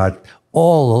think about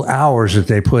all the hours that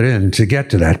they put in to get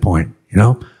to that point,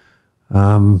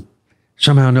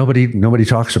 Somehow nobody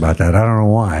talks about that. I don't know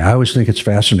why. I always think it's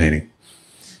fascinating.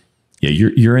 Yeah,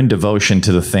 you're in devotion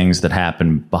to the things that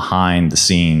happen behind the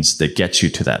scenes that gets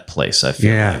you to that place. I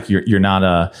feel like you're not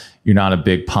a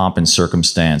big pomp and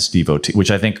circumstance devotee, which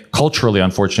I think culturally,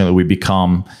 unfortunately, we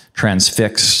become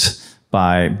transfixed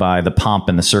by the pomp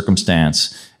and the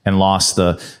circumstance and lost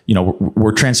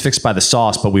we're transfixed by the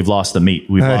sauce, but we've lost the meat.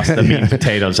 We've lost the meat and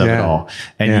potatoes of it all.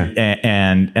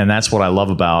 And that's what I love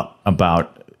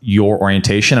about your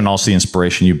orientation and also the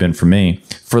inspiration you've been for me.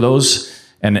 For those.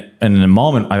 And in a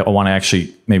moment, I want to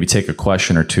actually maybe take a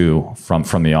question or two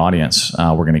from the audience.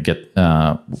 We're going to get,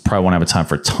 probably won't have time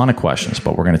for a ton of questions,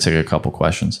 but we're going to take a couple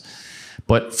questions.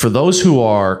 But for those who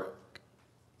are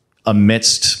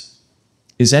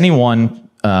is anyone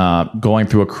going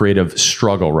through a creative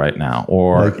struggle right now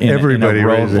or like everybody in a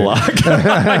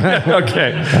roadblock?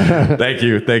 Okay.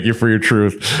 Thank you for your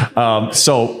truth.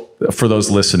 So for those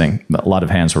listening, a lot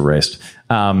of hands were raised.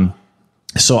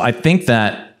 So I think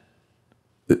that,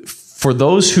 for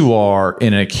those who are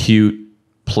in an acute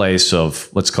place of,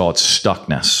 let's call it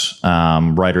stuckness,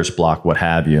 writer's block, what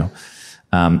have you,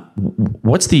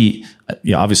 what's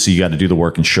obviously you got to do the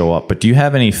work and show up, but do you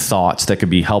have any thoughts that could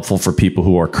be helpful for people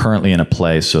who are currently in a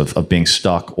place of being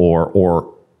stuck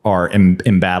or are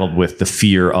embattled with the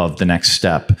fear of the next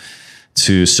step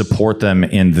to support them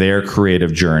in their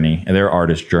creative journey, their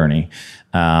artist journey?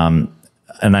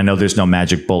 And I know there's no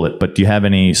magic bullet, but do you have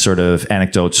any sort of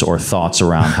anecdotes or thoughts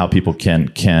around how people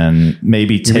can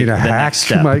maybe take the next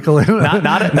step? Michael?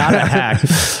 not a hack.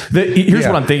 Here's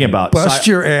what I'm thinking about. Bust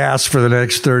your ass for the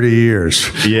next 30 years.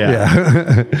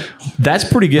 Yeah. That's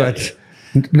pretty good.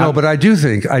 But I do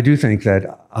think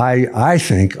that I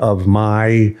think of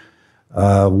my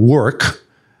work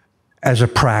as a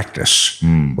practice.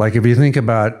 Like if you think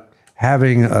about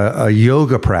having a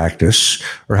yoga practice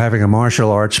or having a martial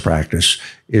arts practice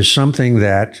is something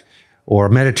that, or a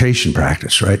meditation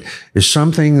practice, right, is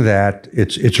something that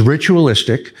it's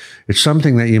ritualistic. It's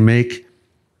something that you make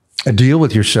a deal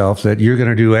with yourself that you're going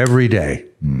to do every day,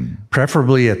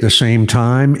 preferably at the same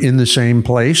time, in the same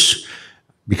place,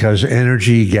 because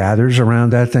energy gathers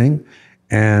around that thing,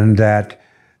 and that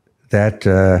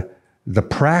the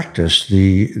practice,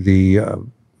 the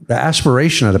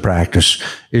aspiration of the practice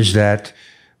is that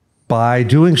by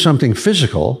doing something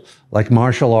physical, like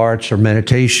martial arts or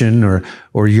meditation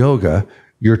or yoga,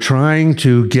 you're trying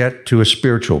to get to a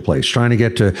spiritual place, trying to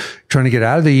get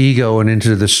out of the ego and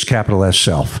into this capital S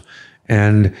self.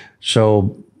 And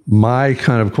so my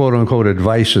kind of quote unquote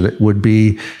advice would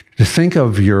be to think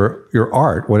of your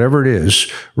art, whatever it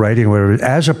is, writing, whatever,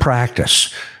 as a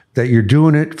practice, that you're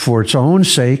doing it for its own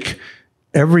sake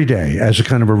every day as a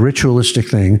kind of a ritualistic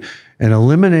thing, and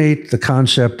eliminate the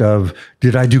concept of,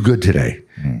 did I do good today?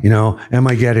 Am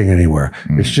I getting anywhere?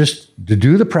 It's just to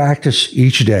do the practice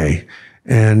each day.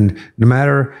 And no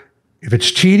matter if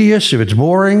it's tedious, if it's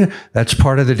boring, that's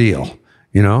part of the deal,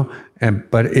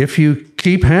 but if you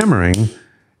keep hammering,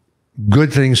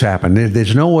 good things happen.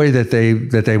 There's no way that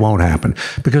they won't happen,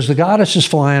 because the goddess is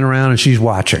flying around and she's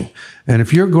watching. And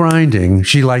if you're grinding,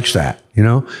 she likes that,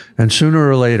 and sooner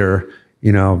or later,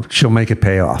 she'll make it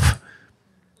pay off.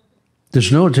 There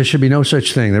should be no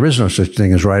such thing. There is no such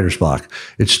thing as writer's block.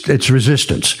 It's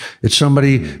resistance. It's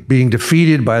somebody being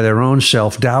defeated by their own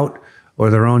self-doubt or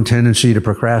their own tendency to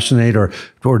procrastinate or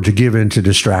to give in to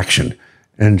distraction.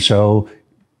 And so,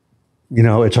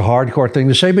 it's a hardcore thing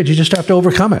to say, but you just have to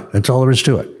overcome it. That's all there is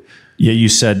to it. Yeah, you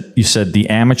said the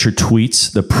amateur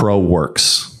tweets, the pro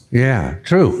works. Yeah,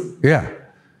 true. Yeah.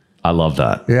 I love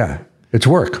that. Yeah. It's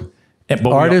work. But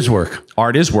art is work.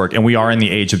 Art is work, and we are in the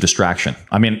age of distraction.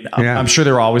 I mean, Yeah. I'm sure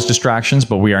there are always distractions,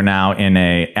 but we are now in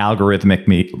a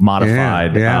algorithmic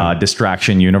modified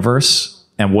distraction universe.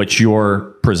 And what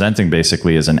you're presenting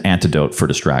basically is an antidote for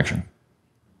distraction.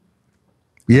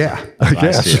 Yeah, I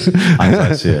guess.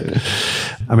 I see it.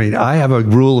 I mean, I have a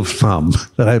rule of thumb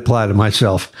that I apply to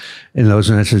myself in those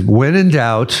instances. When in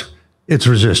doubt, it's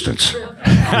resistance.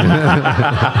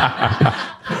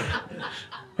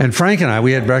 And Frank and I,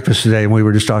 we had breakfast today, and we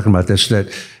were just talking about this, that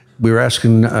we were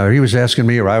asking, he was asking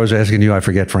me, or I was asking you, I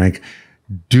forget, Frank,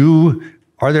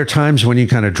 are there times when you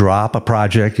kind of drop a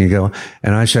project and you go,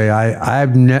 and I say, I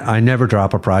never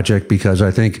drop a project, because I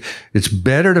think it's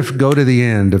better to go to the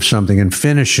end of something and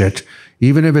finish it,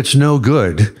 even if it's no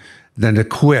good, than to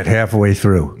quit halfway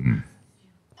through.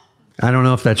 I don't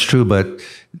know if that's true, but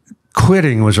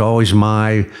quitting was always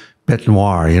my pet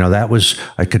noir.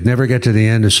 I could never get to the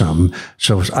end of something.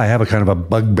 So I have a kind of a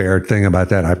bugbear thing about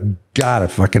that. I've got to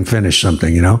fucking finish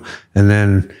something, and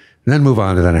then move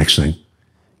on to the next thing.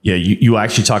 Yeah, you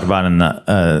actually talk about in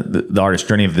the artist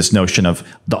journey of this notion of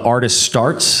the artist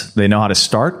starts, they know how to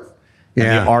start, and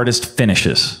the artist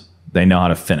finishes, they know how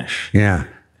to finish. Yeah.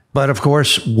 But of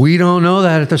course, we don't know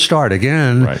that at the start.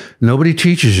 Again, Nobody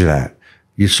teaches you that.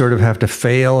 You sort of have to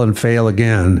fail and fail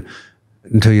again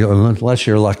unless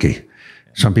you're lucky.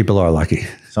 Some people are lucky.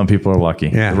 Some people are lucky.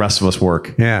 Yeah. The rest of us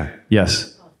work. Yeah.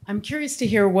 Yes. I'm curious to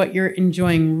hear what you're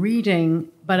enjoying reading,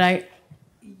 but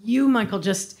you, Michael,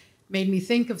 just made me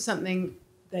think of something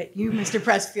that you, Mr.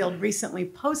 Pressfield, recently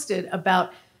posted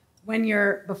about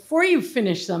before you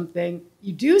finish something,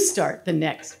 you do start the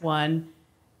next one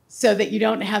so that you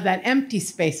don't have that empty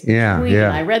space between.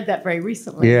 Yeah. I read that very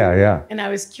recently. Yeah. And I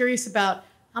was curious about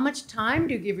how much time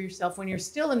do you give yourself when you're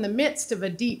still in the midst of a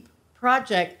deep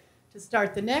project to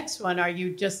start the next one? Are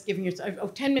you just giving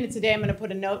yourself, 10 minutes a day, I'm going to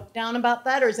put a note down about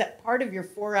that? Or is that part of your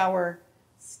 4-hour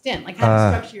stint? Like, how do you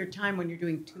structure your time when you're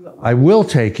doing 2 at once? I will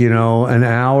take, an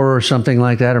hour or something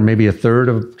like that, or maybe a third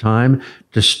of time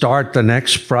to start the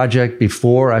next project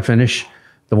before I finish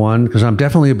the one. Because I'm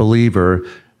definitely a believer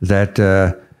that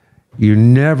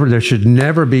there should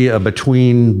never be a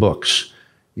between books,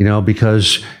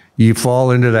 because you fall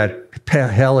into that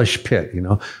hellish pit.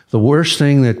 The worst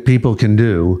thing that people can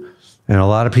do, and a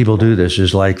lot of people do this,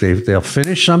 is like they'll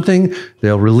finish something,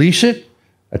 they'll release it,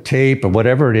 a tape or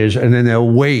whatever it is, and then they'll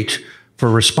wait for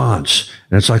response.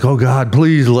 And it's like, oh God,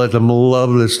 please let them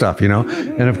love this stuff,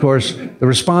 And of course, the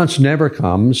response never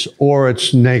comes, or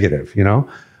it's negative,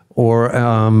 or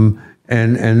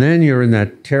and then you're in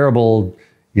that terrible.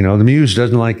 The muse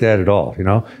doesn't like that at all,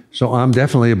 So I'm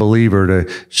definitely a believer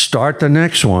to start the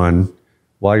next one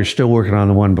while you're still working on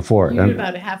the one before it. You do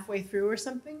about halfway through or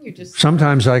something?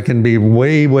 Sometimes I can be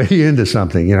way, way into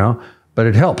something, but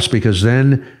it helps, because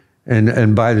then,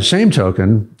 and by the same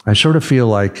token, I sort of feel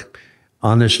like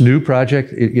on this new project,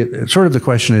 sort of the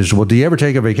question is, well, do you ever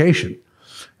take a vacation?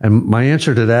 And my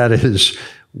answer to that is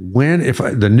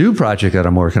the new project that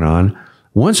I'm working on,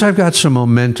 once I've got some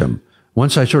momentum,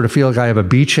 once I sort of feel like I have a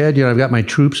beachhead, I've got my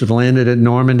troops have landed at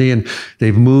Normandy and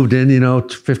they've moved in,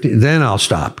 50, then I'll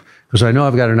stop. because I know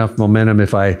I've got enough momentum.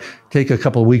 If I take a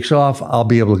couple of weeks off, I'll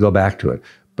be able to go back to it.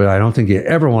 But I don't think you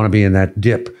ever want to be in that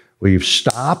dip where you've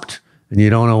stopped and you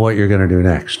don't know what you're going to do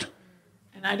next.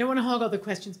 And I don't want to hog all the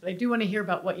questions, but I do want to hear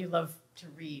about what you love to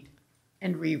read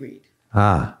and reread.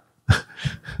 I'm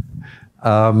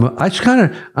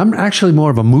actually more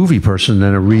of a movie person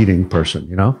than a reading person,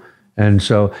 you know? And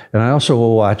I also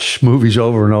will watch movies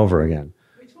over and over again.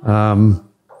 One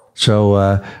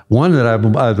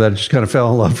that just kind of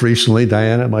fell in love recently,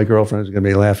 Diana, my girlfriend, is going to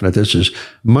be laughing at this, is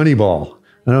Moneyball.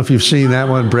 I don't know if you've seen that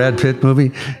one, Brad Pitt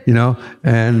movie, you know,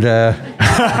 and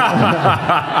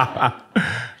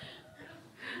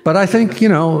but I think, you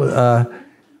know,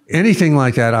 anything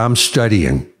like that, I'm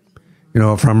studying. You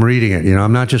know, if I'm reading it, you know,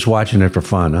 I'm not just watching it for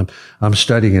fun. I'm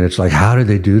studying it. It's like, how did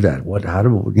they do that?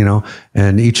 You know,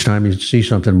 and each time you see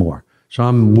something more. So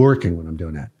I'm working when I'm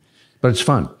doing that, but it's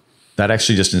fun. That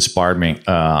actually just inspired me.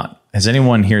 Has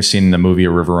anyone here seen the movie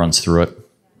A River Runs Through It?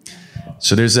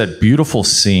 So there's that beautiful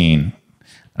scene.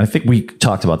 I think we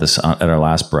talked about this at our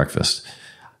last breakfast.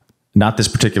 Not this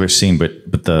particular scene, but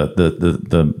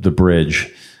the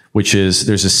bridge, which is,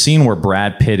 there's a scene where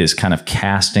Brad Pitt is kind of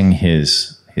casting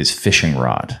his fishing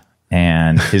rod,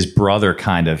 and his brother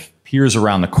kind of peers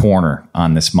around the corner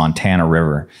on this Montana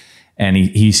river, and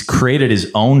he's created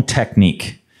his own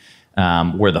technique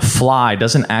where the fly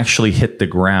doesn't actually hit the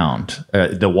ground,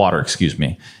 the water, excuse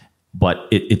me, but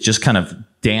it just kind of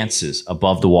dances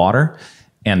above the water,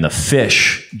 and the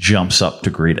fish jumps up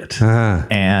to greet it.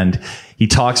 And he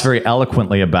talks very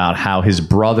eloquently about how his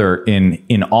brother,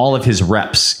 in all of his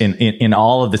reps, in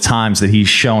all of the times that he's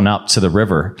shown up to the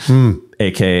river,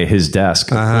 aka his desk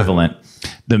equivalent,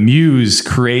 the muse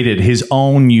created his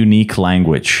own unique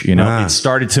language. You know, it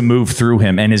started to move through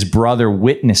him, and his brother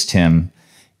witnessed him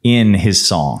in his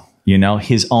song. You know,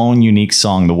 his own unique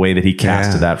song, the way that he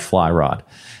casted that fly rod.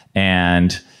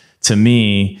 And to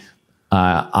me,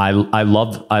 I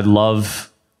love.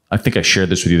 I think I shared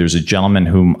this with you. There's a gentleman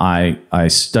whom I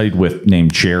studied with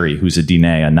named Jerry, who's a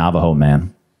Diné, a Navajo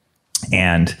man.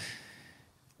 And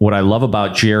what I love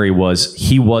about Jerry was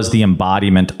he was the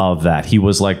embodiment of that. He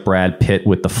was like Brad Pitt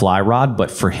with the fly rod, but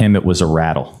for him it was a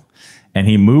rattle. And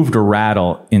he moved a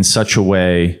rattle in such a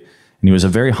way, and he was a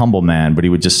very humble man, but he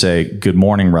would just say, "Good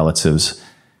morning, relatives."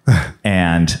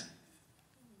 And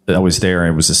I was there.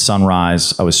 It was a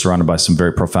sunrise. I was surrounded by some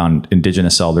very profound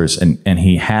indigenous elders, and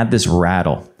he had this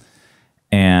rattle.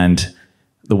 And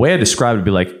the way I describe it would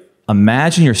be like,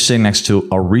 imagine you're sitting next to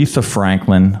Aretha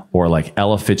Franklin or like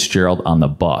Ella Fitzgerald on the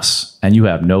bus, and you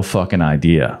have no fucking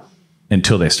idea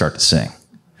until they start to sing.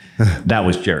 That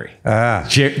was Jerry.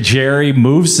 Jerry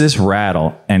moves this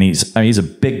rattle, and he's a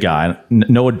big guy,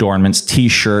 no adornments,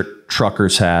 t-shirt,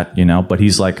 trucker's hat, you know, but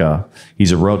he's a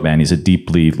road man. He's a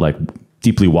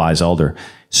deeply wise elder.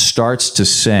 Starts to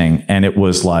sing, and it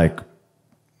was like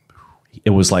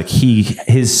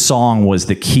his song was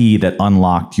the key that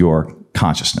unlocked your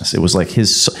consciousness. It was like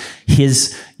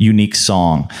his unique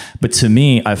song. But to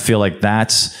me, I feel like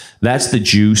that's the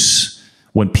juice.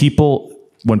 When people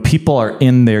are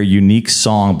in their unique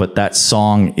song, but that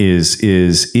song is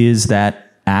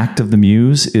that act of the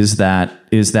muse, is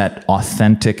that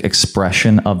authentic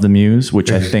expression of the muse,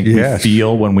 which I think we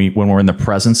feel when we're in the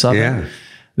presence of it.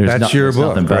 That's your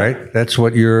book, right? That's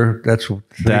what you're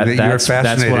fascinated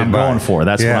that's what I'm going for.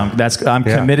 I'm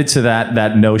committed to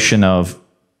that notion of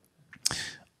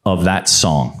that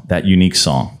song, that unique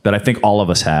song that I think all of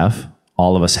us have.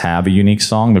 All of us have a unique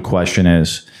song. The question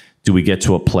is, do we get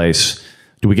to a place,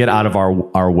 do we get out of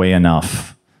our way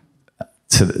enough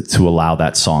to allow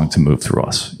that song to move through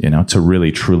us, you know, to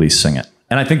really, truly sing it?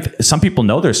 And I think some people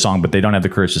know their song, but they don't have the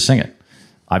courage to sing it.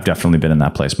 I've definitely been in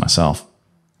that place myself.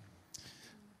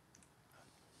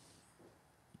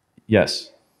 Yes.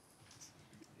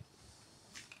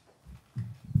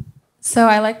 So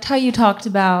I liked how you talked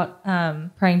about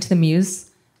praying to the muse.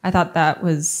 I thought that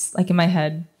was, like, in my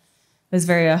head, it was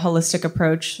very a holistic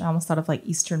approach. I almost thought of like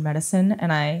Eastern medicine.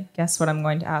 And I guess what I'm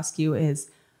going to ask you is,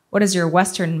 what is your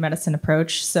Western medicine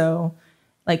approach? So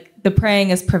like the praying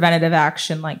is preventative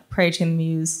action, like pray to the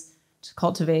muse to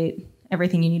cultivate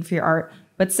everything you need for your art.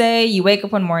 But say you wake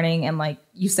up one morning and, like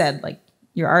you said, like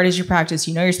your art is your practice.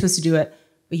 You know you're supposed to do it,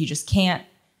 but you just can't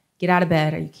get out of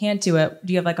bed, or you can't do it.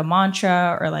 Do you have like a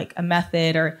mantra or like a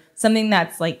method or something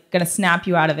that's like going to snap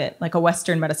you out of it? Like a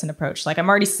Western medicine approach. Like, I'm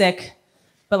already sick,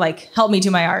 but like, help me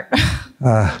do my art.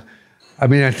 I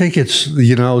mean, I think it's,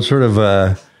 you know, sort of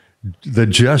the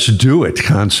just do it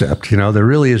concept. You know, there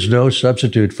really is no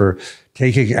substitute for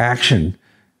taking action,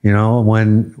 you know,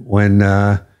 when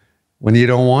you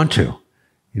don't want to.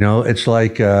 You know, it's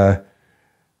like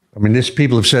I mean,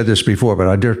 people have said this before, but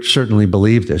I certainly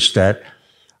believe this, that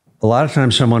a lot of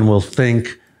times someone will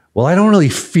think, well, I don't really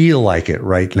feel like it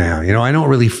right now. I don't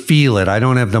really feel it. I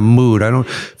don't have the mood. I don't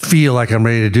feel like I'm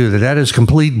ready to do that. That is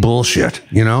complete bullshit.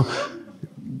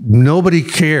 Nobody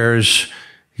cares,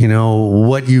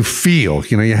 what you feel.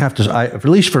 You have to, at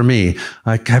least for me,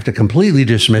 I have to completely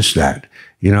dismiss that,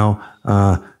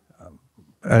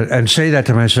 and say that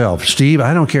to myself, Steve,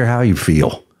 I don't care how you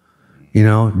feel.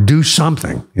 Do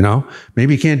something,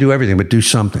 maybe you can't do everything, but do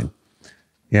something.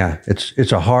 Yeah. It's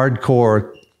a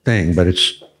hardcore thing, but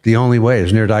it's the only way,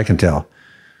 as near as I can tell.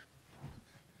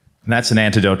 And that's an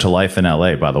antidote to life in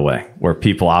LA, by the way, where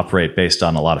people operate based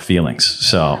on a lot of feelings.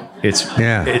 So it's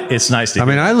nice to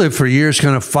hear. I lived for years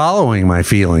kind of following my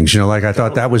feelings, like I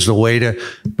thought that was the way to,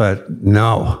 but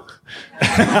no.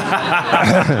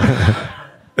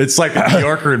 It's like a New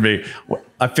Yorker in me.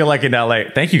 I feel like in LA,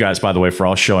 thank you guys, by the way, for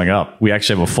all showing up. We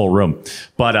actually have a full room.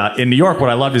 But in New York,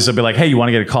 what I loved is they'll be like, hey, you want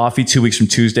to get a coffee 2 weeks from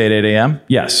Tuesday at 8 a.m.?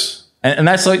 Yes. And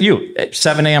that's like you,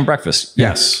 7 a.m. breakfast.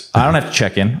 Yes. I don't have to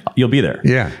check in. You'll be there.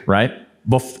 Yeah. Right?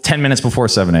 10 minutes before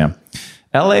 7 a.m.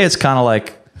 LA, it's kind of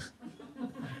like,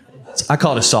 I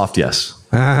call it a soft yes.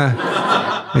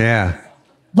 Yeah.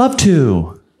 Love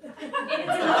to.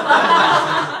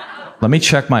 Let me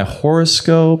check my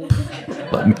horoscope.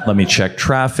 Let me check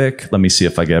traffic. Let me see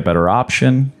if I get a better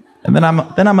option. And then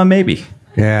I'm a maybe.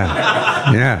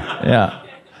 Yeah. Yeah. Yeah.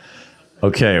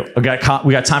 Okay, we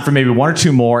got time for maybe one or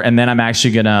two more, and then I'm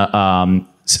actually gonna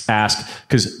ask,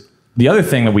 because the other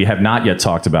thing that we have not yet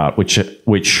talked about, which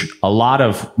a lot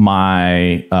of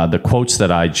my the quotes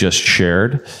that I just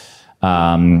shared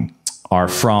are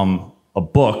from a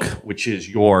book, which is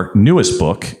your newest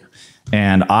book,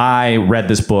 and I read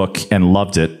this book and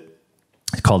loved it.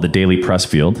 It's called The Daily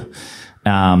Pressfield,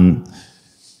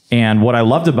 and what I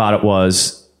loved about it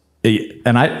was.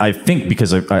 And I think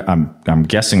because I'm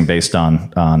guessing based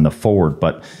on the forward,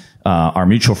 but our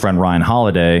mutual friend Ryan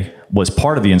Holiday was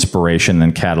part of the inspiration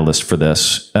and catalyst for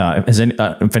this.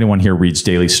 If anyone here reads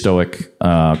Daily Stoic,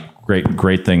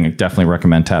 great thing. Definitely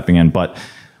recommend tapping in. But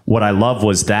what I love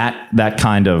was that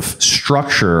kind of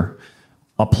structure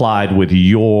applied with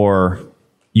your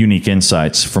unique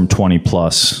insights from 20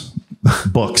 plus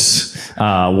books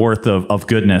worth of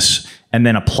goodness. And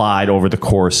then applied over the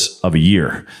course of a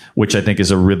year, which I think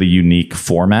is a really unique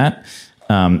format.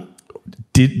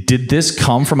 Did this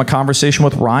come from a conversation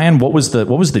with Ryan? What was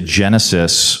the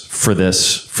genesis for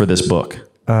this book?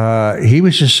 He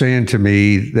was just saying to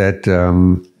me that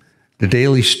the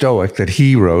Daily Stoic that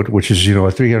he wrote, which is a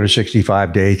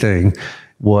 365-day thing,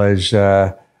 was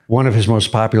one of his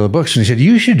most popular books. And he said,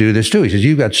 you should do this too. He said,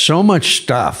 you've got so much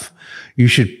stuff. You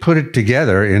should put it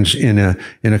together in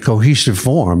a cohesive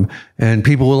form, and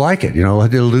people will like it. It'll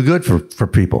do good for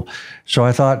people. So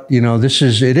I thought, it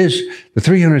is the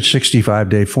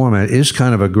 365-day format is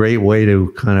kind of a great way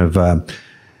to kind of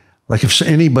like if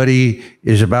anybody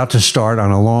is about to start on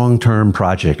a long-term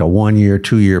project, a 1-year,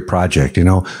 2-year project,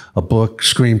 a book,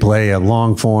 screenplay, a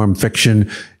long-form fiction,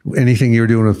 anything you're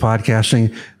doing with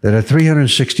podcasting, that a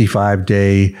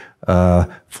 365-day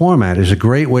format is a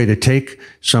great way to take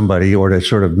somebody or to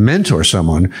sort of mentor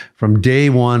someone from day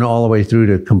one all the way through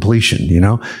to completion,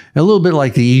 a little bit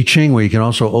like the I Ching, where you can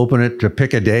also open it to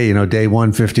pick a day, day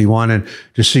 151, and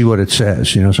to see what it says,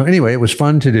 So anyway, it was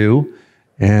fun to do.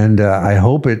 And I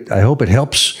hope it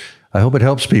helps. I hope it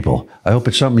helps people. I hope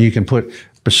it's something you can put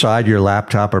beside your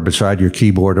laptop or beside your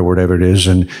keyboard or whatever it is,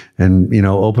 and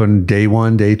open day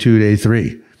 1, day 2, day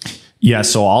 3. Yeah,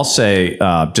 so I'll say,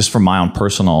 just from my own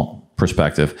personal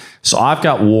perspective, so I've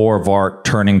got War of Art,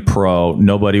 Turning Pro,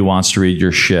 Nobody Wants to Read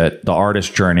Your Shit, The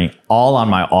Artist Journey, all on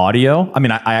my audio. I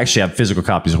mean, I actually have physical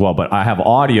copies as well, but I have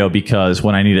audio because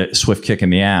when I need a swift kick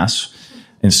in the ass,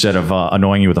 instead of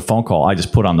annoying you with a phone call, I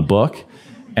just put on the book,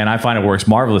 and I find it works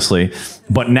marvelously.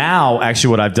 But now,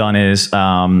 actually, what I've done is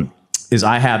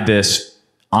I have this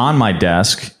on my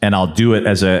desk, and I'll do it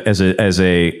as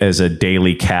a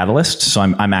daily catalyst. So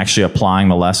I'm actually applying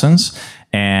the lessons,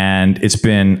 and it's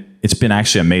been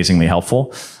actually amazingly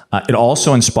helpful. It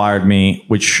also inspired me,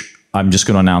 which I'm just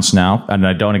going to announce now, and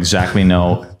I don't exactly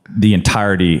know the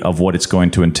entirety of what it's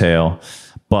going to entail,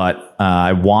 but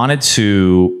I wanted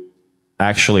to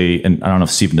actually, and I don't know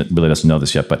if Stephen really doesn't know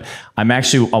this yet, but I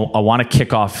want to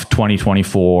kick off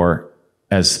 2024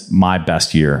 as my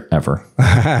best year ever.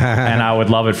 And I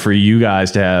would love it for you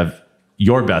guys to have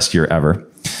your best year ever.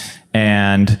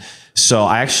 And so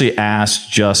I actually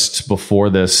asked just before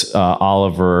this,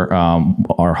 Oliver,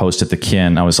 our host at the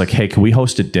Kin, I was like, hey, can we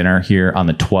host a dinner here on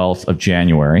the 12th of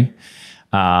January?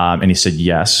 And he said,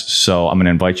 yes. So I'm going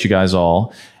to invite you guys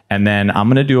all. And then I'm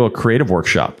going to do a creative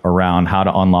workshop around how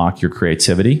to unlock your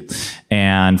creativity.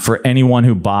 And for anyone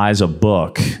who buys a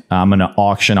book, I'm going to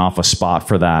auction off a spot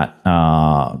for that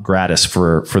gratis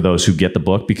for those who get the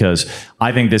book, because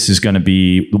I think this is going to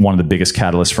be one of the biggest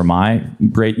catalysts for my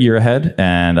great year ahead.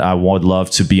 And I would love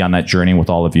to be on that journey with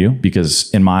all of you,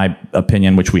 because in my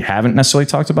opinion, which we haven't necessarily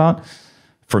talked about,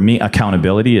 for me,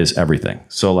 accountability is everything.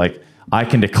 So like, I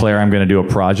can declare I'm going to do a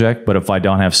project, but if I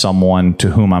don't have someone to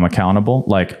whom I'm accountable,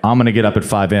 like I'm going to get up at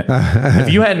 5 a.m.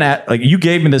 If you hadn't, like you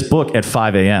gave me this book at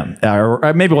 5 a.m.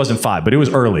 Or maybe it wasn't 5, but it was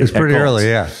early. It's pretty early,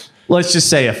 yeah. Let's just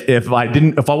say if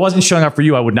I wasn't showing up for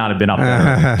you, I would not have been up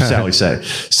there, shall we say.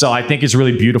 So I think it's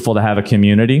really beautiful to have a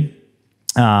community.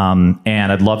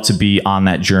 And I'd love to be on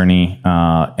that journey,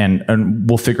 and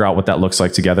we'll figure out what that looks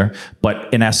like together.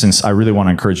 But in essence, I really want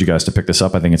to encourage you guys to pick this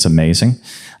up. I think it's amazing.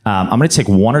 I'm going to take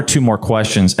one or two more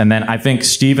questions, and then I think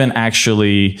Stephen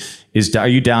actually are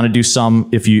you down to do some,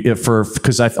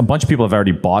 because a bunch of people have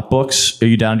already bought books. Are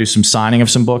you down to do some signing of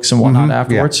some books and whatnot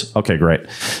afterwards? Yeah. Okay, great.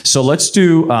 So let's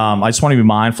do, I just want to be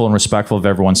mindful and respectful of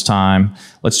everyone's time.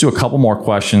 Let's do a couple more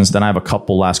questions. Then I have a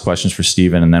couple last questions for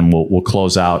Stephen, and then we'll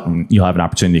close out, and you'll have an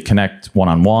opportunity to connect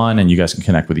one-on-one, and you guys can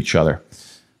connect with each other.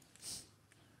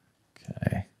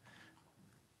 Okay.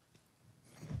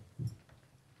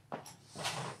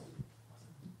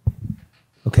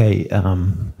 Okay,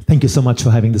 thank you so much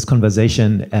for having this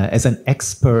conversation. As an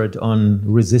expert on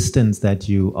resistance that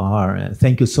you are,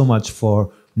 thank you so much for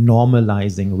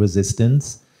normalizing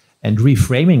resistance and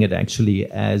reframing it actually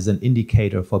as an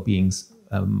indicator for being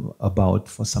about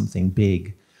for something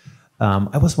big.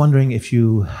 I was wondering if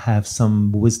you have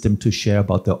some wisdom to share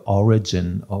about the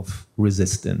origin of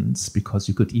resistance, because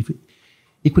you could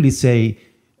equally say,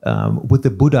 would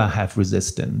the Buddha have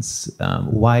resistance?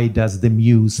 Why does the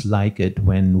muse like it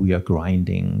when we are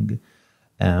grinding?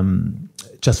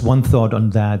 Just one thought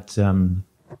on that.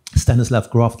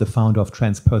 Stanislav Grof, the founder of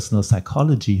transpersonal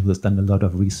psychology, who has done a lot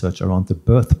of research around the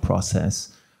birth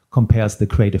process, compares the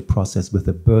creative process with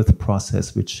the birth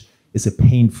process, which is a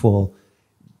painful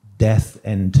death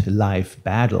and life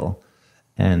battle.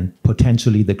 And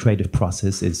potentially the creative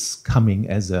process is coming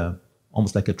as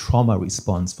almost like a trauma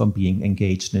response from being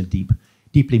engaged in a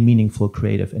deeply meaningful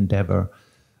creative endeavor.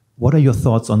 What are your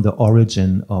thoughts on the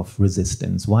origin of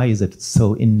resistance? Why is it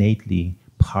so innately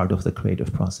part of the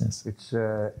creative process? It's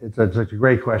a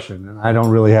great question, and I don't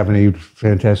really have any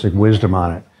fantastic wisdom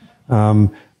on it.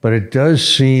 But it does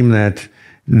seem that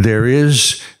there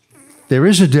is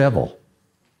a devil,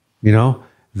 you know?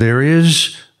 There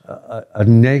is a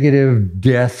negative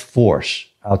death force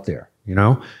out there, you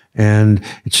know? And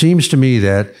it seems to me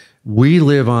that we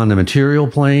live on the material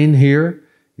plane here,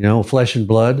 you know, flesh and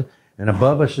blood, and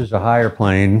above us is a higher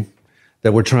plane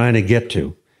that we're trying to get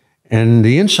to. And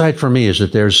the insight for me is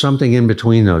that there's something in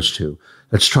between those two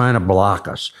that's trying to block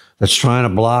us, that's trying to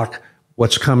block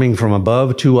what's coming from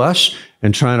above to us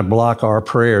and trying to block our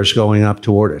prayers going up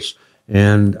toward us.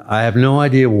 And I have no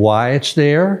idea why it's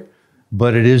there,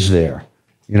 but it is there,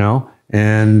 you know?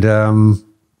 And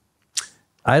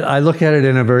I look at it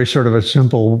in a very sort of a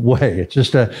simple way. It's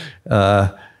just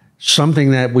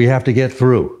something that we have to get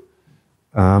through.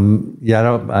 I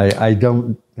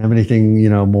don't have anything, you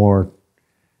know, more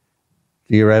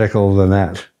theoretical than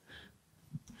that.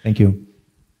 Thank you.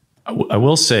 I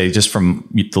will say, just from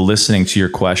the listening to your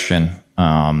question,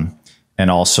 and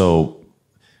also,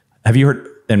 have you heard,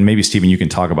 and maybe Stephen, you can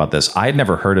talk about this. I had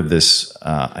never heard of this.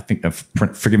 I think,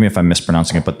 forgive me if I'm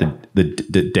mispronouncing it, but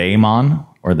the daemon,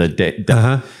 or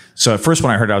So at first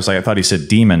when I heard it, I thought he said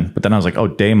demon, but then I was like, oh,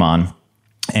 daemon.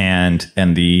 And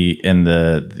the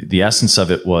essence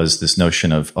of it was this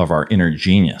notion of our inner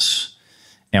genius.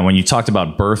 And when you talked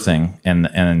about birthing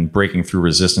and breaking through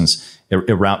resistance, it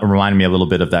reminded me a little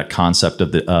bit of that concept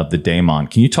of the daemon.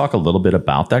 Can you talk a little bit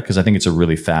about that? Because I think it's a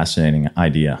really fascinating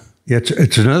idea. Yeah,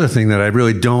 it's another thing that I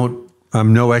really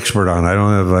I'm no expert on. I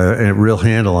don't have a real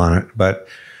handle on it. But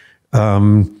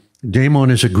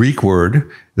daemon is a Greek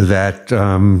word that,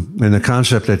 and the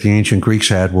concept that the ancient Greeks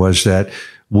had was that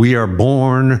we are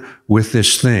born with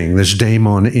this thing, this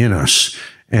daemon in us.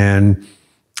 And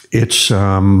it's,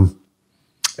 and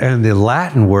the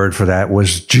Latin word for that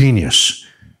was genius.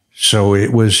 So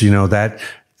it was, you know, that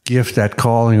gift, that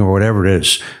calling, or whatever it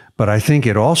is. But I think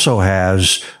it also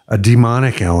has a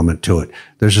demonic element to it.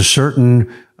 There's a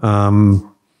certain, I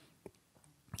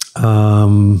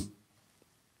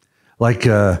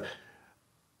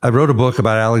wrote a book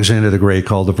about Alexander the Great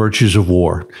called The Virtues of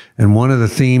War. And one of the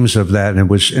themes of that, and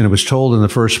it was told in the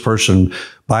first person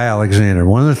by Alexander,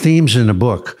 one of the themes in the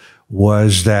book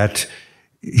was that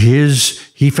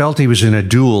he felt he was in a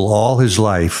duel all his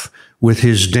life with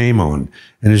his daemon.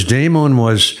 And his daemon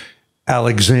was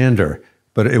Alexander,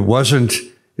 but it wasn't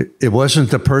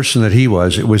the person that he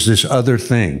was. It was this other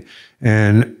thing.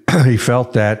 And he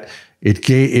felt that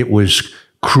it was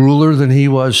crueler than he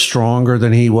was, stronger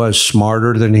than he was,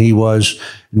 smarter than he was,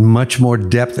 much more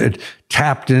depth. It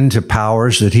tapped into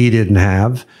powers that he didn't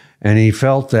have. And he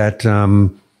felt that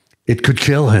it could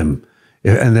kill him,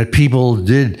 and that people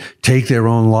did take their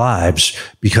own lives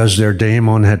because their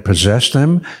daemon had possessed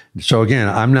them. So again,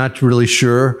 I'm not really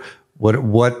sure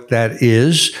what that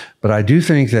is, but I do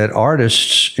think that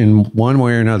artists in one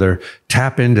way or another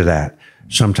tap into that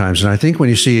sometimes. And I think when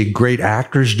you see great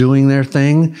actors doing their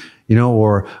thing, you know,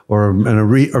 or an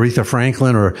Aretha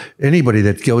Franklin or anybody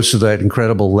that goes to that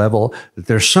incredible level, that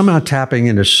they're somehow tapping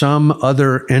into some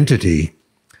other entity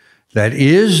that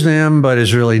is them, but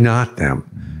is really not them.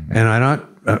 And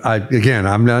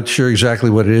I'm not sure exactly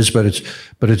what it is, but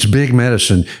it's big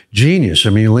medicine. Genius. I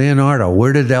mean, Leonardo,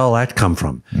 where did all that come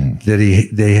from?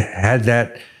 They had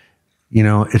that, you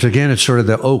know, it's sort of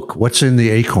the oak. What's in the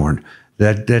acorn?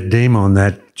 That daemon,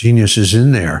 that genius is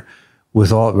in there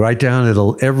with all right down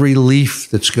to every leaf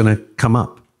that's going to come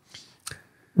up.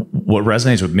 What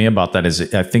resonates with me about that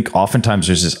is I think oftentimes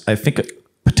there's this, I think,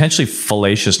 potentially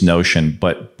fallacious notion,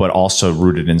 but also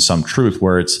rooted in some truth,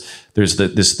 where there's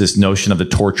this notion of the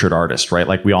tortured artist, right?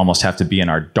 Like we almost have to be in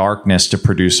our darkness to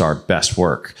produce our best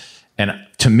work. And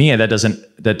to me, that doesn't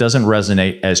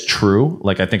resonate as true.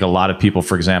 Like I think a lot of people,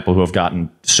 for example, who have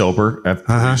gotten sober, have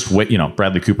produced, you know,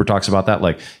 Bradley Cooper talks about that.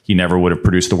 Like he never would have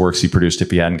produced the works he produced if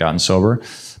he hadn't gotten sober.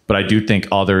 But I do think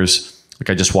others. Like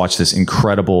I just watched this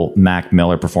incredible Mac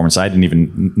Miller performance. I didn't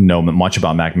even know much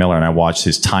about Mac Miller, and I watched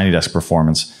his Tiny Desk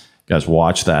performance. You guys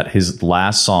watch that. His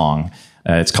last song,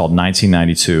 it's called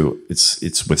 1992.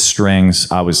 It's with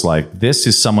strings. I was like, this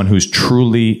is someone who's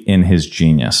truly in his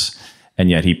genius, and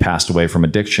yet he passed away from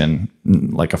addiction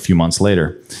like a few months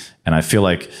later. And I feel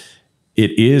like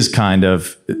it is kind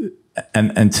of,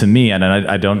 and to me, and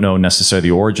I don't know necessarily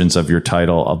the origins of your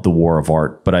title of The War of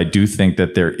Art, but I do think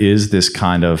that there is this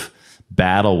kind of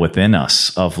battle within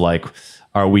us of like,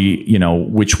 are we, you know,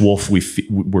 which wolf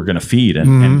we're going to feed,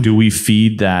 and do we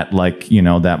feed that, like, you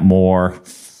know, that more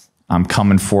I'm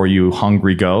coming for you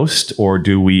hungry ghost, or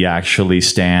do we actually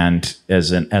stand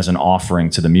as an offering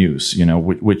to the muse? You know,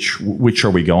 which are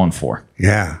we going for?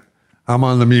 Yeah, I'm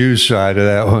on the muse side of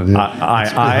that one.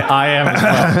 I am as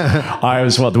well. I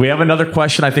as well. Do we have another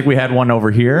question? I think we had one over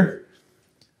here.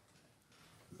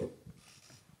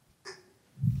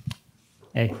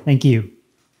 Hey, thank you.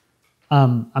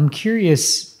 I'm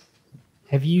curious,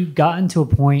 have you gotten to a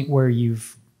point where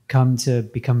you've come to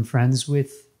become friends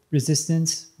with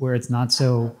resistance, where it's not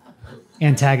so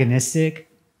antagonistic?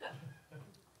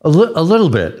 A little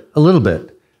bit,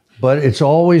 but it's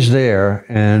always there,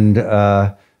 and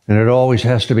it always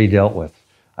has to be dealt with.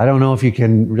 I don't know if you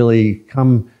can really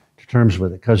come to terms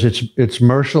with it, because it's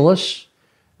merciless,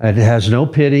 and it has no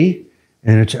pity,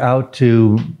 and it's out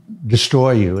to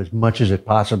destroy you as much as it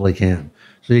possibly can.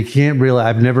 So you can't really,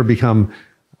 I'm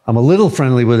a little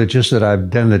friendly with it, just that I've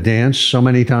done the dance so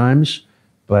many times,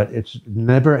 but it's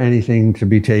never anything to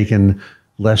be taken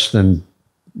less than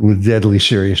with deadly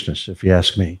seriousness, if you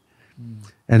ask me.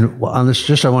 And on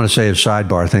this, I want to say a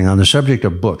sidebar thing. On the subject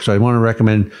of books, I want to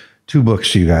recommend 2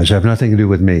 books to you guys. They have nothing to do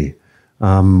with me.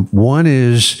 One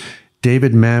is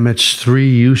David Mamet's 3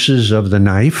 Uses of the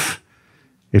Knife.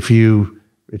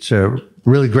 It's a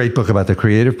really great book about the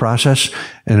creative process.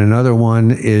 And another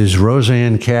one is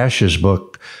Roseanne Cash's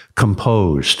book,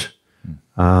 Composed.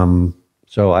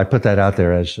 So I put that out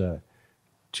there as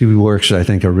 2 works that I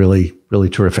think are really, really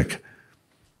terrific.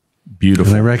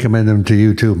 Beautiful. And I recommend them to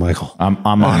you too, Michael. I'm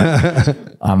on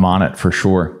it. I'm on it for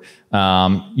sure.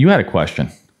 You had a question.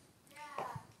 Yeah,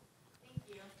 thank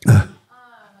you.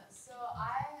 So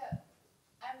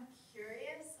I'm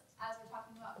curious, as we're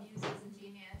talking about muses and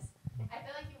genius, I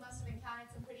feel like you must have encountered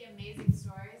some pretty amazing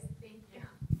stories. Thank you.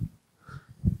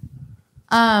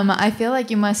 I feel like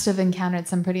you must have encountered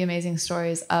some pretty amazing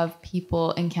stories of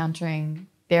people encountering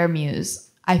their muse.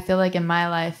 I feel like in my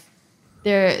life,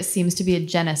 there seems to be a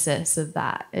genesis of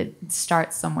that. It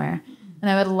starts somewhere. And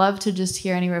I would love to just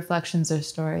hear any reflections or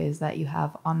stories that you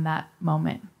have on that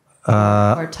moment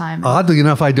or time. Oddly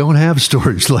enough, I don't have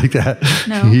stories like that.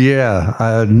 No?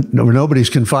 Yeah. Nobody's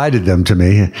confided them to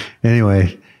me.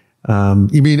 Anyway,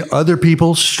 you mean other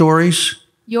people's stories?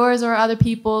 Yours or other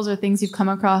people's, or things you've come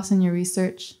across in your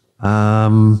research?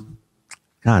 God,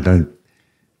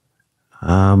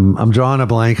 I'm drawing a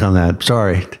blank on that.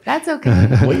 Sorry. That's okay.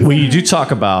 Well, you do talk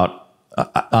about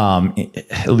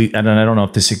at least, and I don't know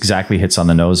if this exactly hits on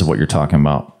the nose of what you're talking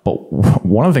about, but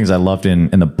one of the things I loved in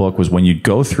the book was when you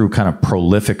go through kind of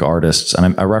prolific artists,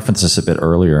 and I referenced this a bit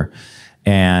earlier,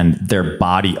 and their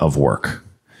body of work.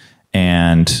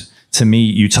 And to me,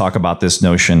 you talk about this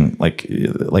notion, like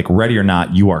ready or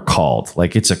not, you are called.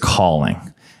 Like it's a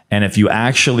calling. And if you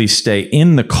actually stay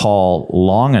in the call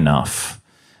long enough,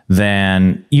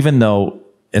 then even though,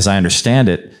 as I understand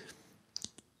it,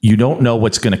 you don't know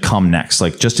what's going to come next.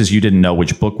 Like just as you didn't know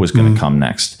which book was going to come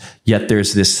next, yet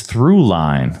there's this through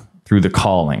line through the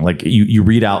calling. Like you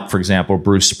read out, for example,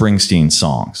 Bruce Springsteen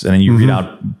songs, and then you read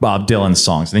out Bob Dylan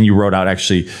songs, and then you wrote out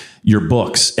actually your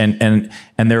books. And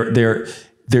there,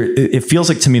 it feels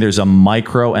like to me there's a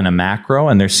micro and a macro,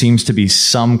 and there seems to be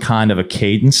some kind of a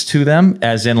cadence to them,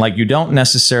 as in like you don't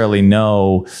necessarily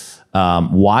know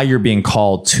why you're being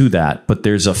called to that, but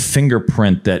there's a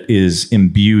fingerprint that is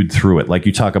imbued through it. Like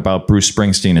you talk about Bruce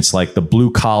Springsteen, it's like the blue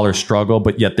collar struggle,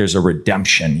 but yet there's a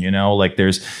redemption, you know, like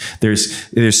there's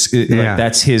like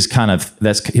that's his kind of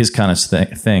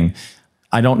thing.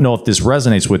 I don't know if this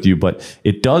resonates with you, but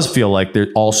it does feel like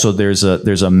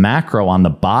there's a macro on the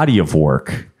body of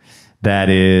work that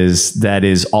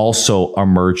is also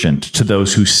emergent to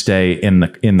those who stay in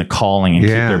the calling and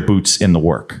keep their boots in the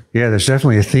work. Yeah, there's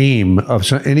definitely a theme of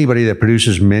anybody that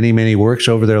produces many, many works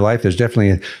over their life. There's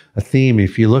definitely a theme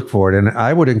if you look for it. And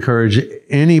I would encourage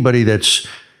anybody that's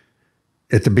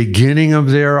at the beginning of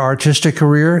their artistic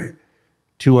career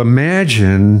to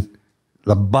imagine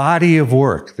the body of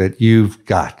work that you've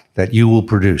got, that you will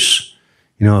produce.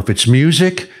 You know, if it's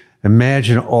music,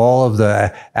 imagine all of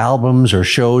the albums or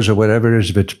shows or whatever it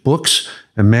is. If it's books,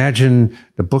 imagine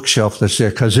the bookshelf that's there,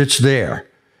 because it's there.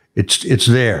 It's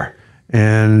there.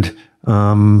 And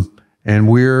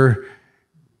we're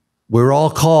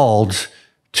all called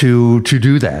to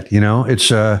do that. You know, it's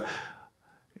an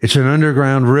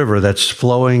underground river that's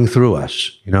flowing through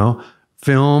us, you know,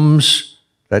 films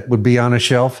that would be on a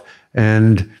shelf.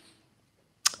 And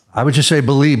I would just say,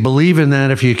 believe in that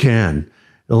if you can.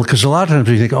 Because a lot of times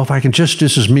we think, oh, if I can just,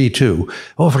 this is me too.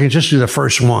 Oh, if I can just do the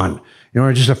first one, you know,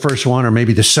 or just the first one, or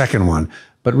maybe the second one.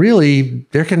 But really,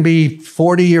 there can be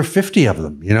 40 or 50 of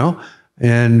them, you know?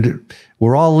 And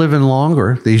we're all living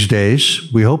longer these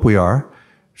days. We hope we are.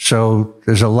 So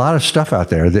there's a lot of stuff out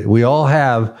there that we all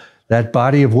have that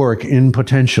body of work in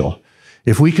potential.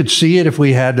 If we could see it, if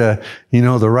we had, the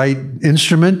right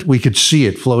instrument, we could see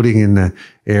it floating in the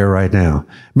air right now.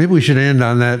 Maybe we should end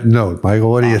on that note. Michael,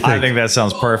 what do you think? I think that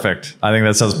sounds perfect.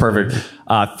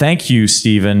 Thank you,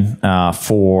 Stephen,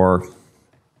 for...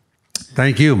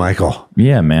 Thank you, Michael.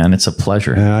 Yeah, man, it's a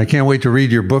pleasure. I can't wait to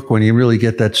read your book when you really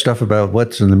get that stuff about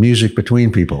what's in the music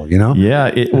between people, you know?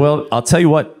 Yeah, well, I'll tell you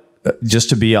what, just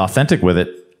to be authentic with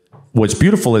it, what's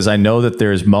beautiful is I know that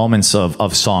there's moments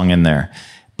of song in there.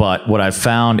 But what I've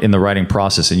found in the writing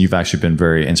process, and you've actually been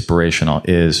very inspirational,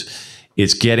 is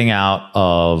it's getting out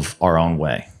of our own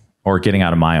way, or getting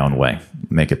out of my own way,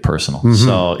 make it personal.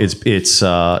 So it's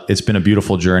been a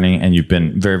beautiful journey, and you've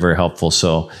been very, very helpful.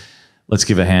 So let's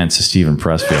give a hand to Stephen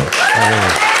Pressfield.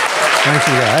 Thank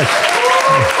you, guys.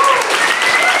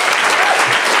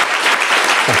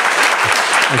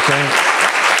 Okay.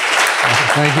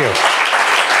 Thank you.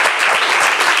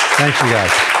 Thank you,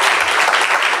 guys.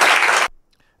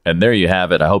 And there you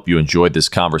have it. I hope you enjoyed this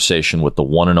conversation with the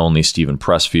one and only Stephen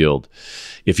Pressfield.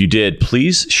 If you did,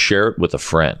 please share it with a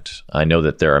friend. I know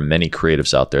that there are many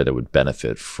creatives out there that would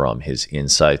benefit from his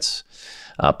insights.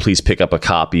 Please pick up a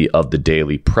copy of the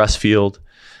Daily Pressfield.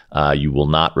 You will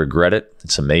not regret it.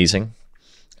 It's amazing.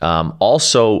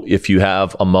 Also, if you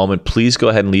have a moment, please go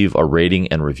ahead and leave a rating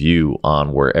and review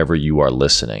on wherever you are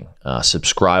listening.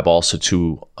 Subscribe also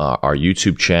to our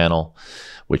YouTube channel,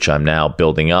 which I'm now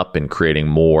building up and creating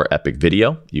more epic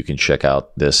video. You can check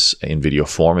out this in video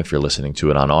form if you're listening to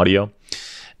it on audio.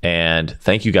 And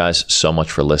thank you guys so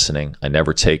much for listening. I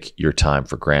never take your time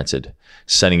for granted.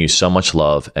 Sending you so much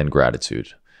love and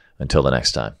gratitude. Until the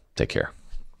next time, take care.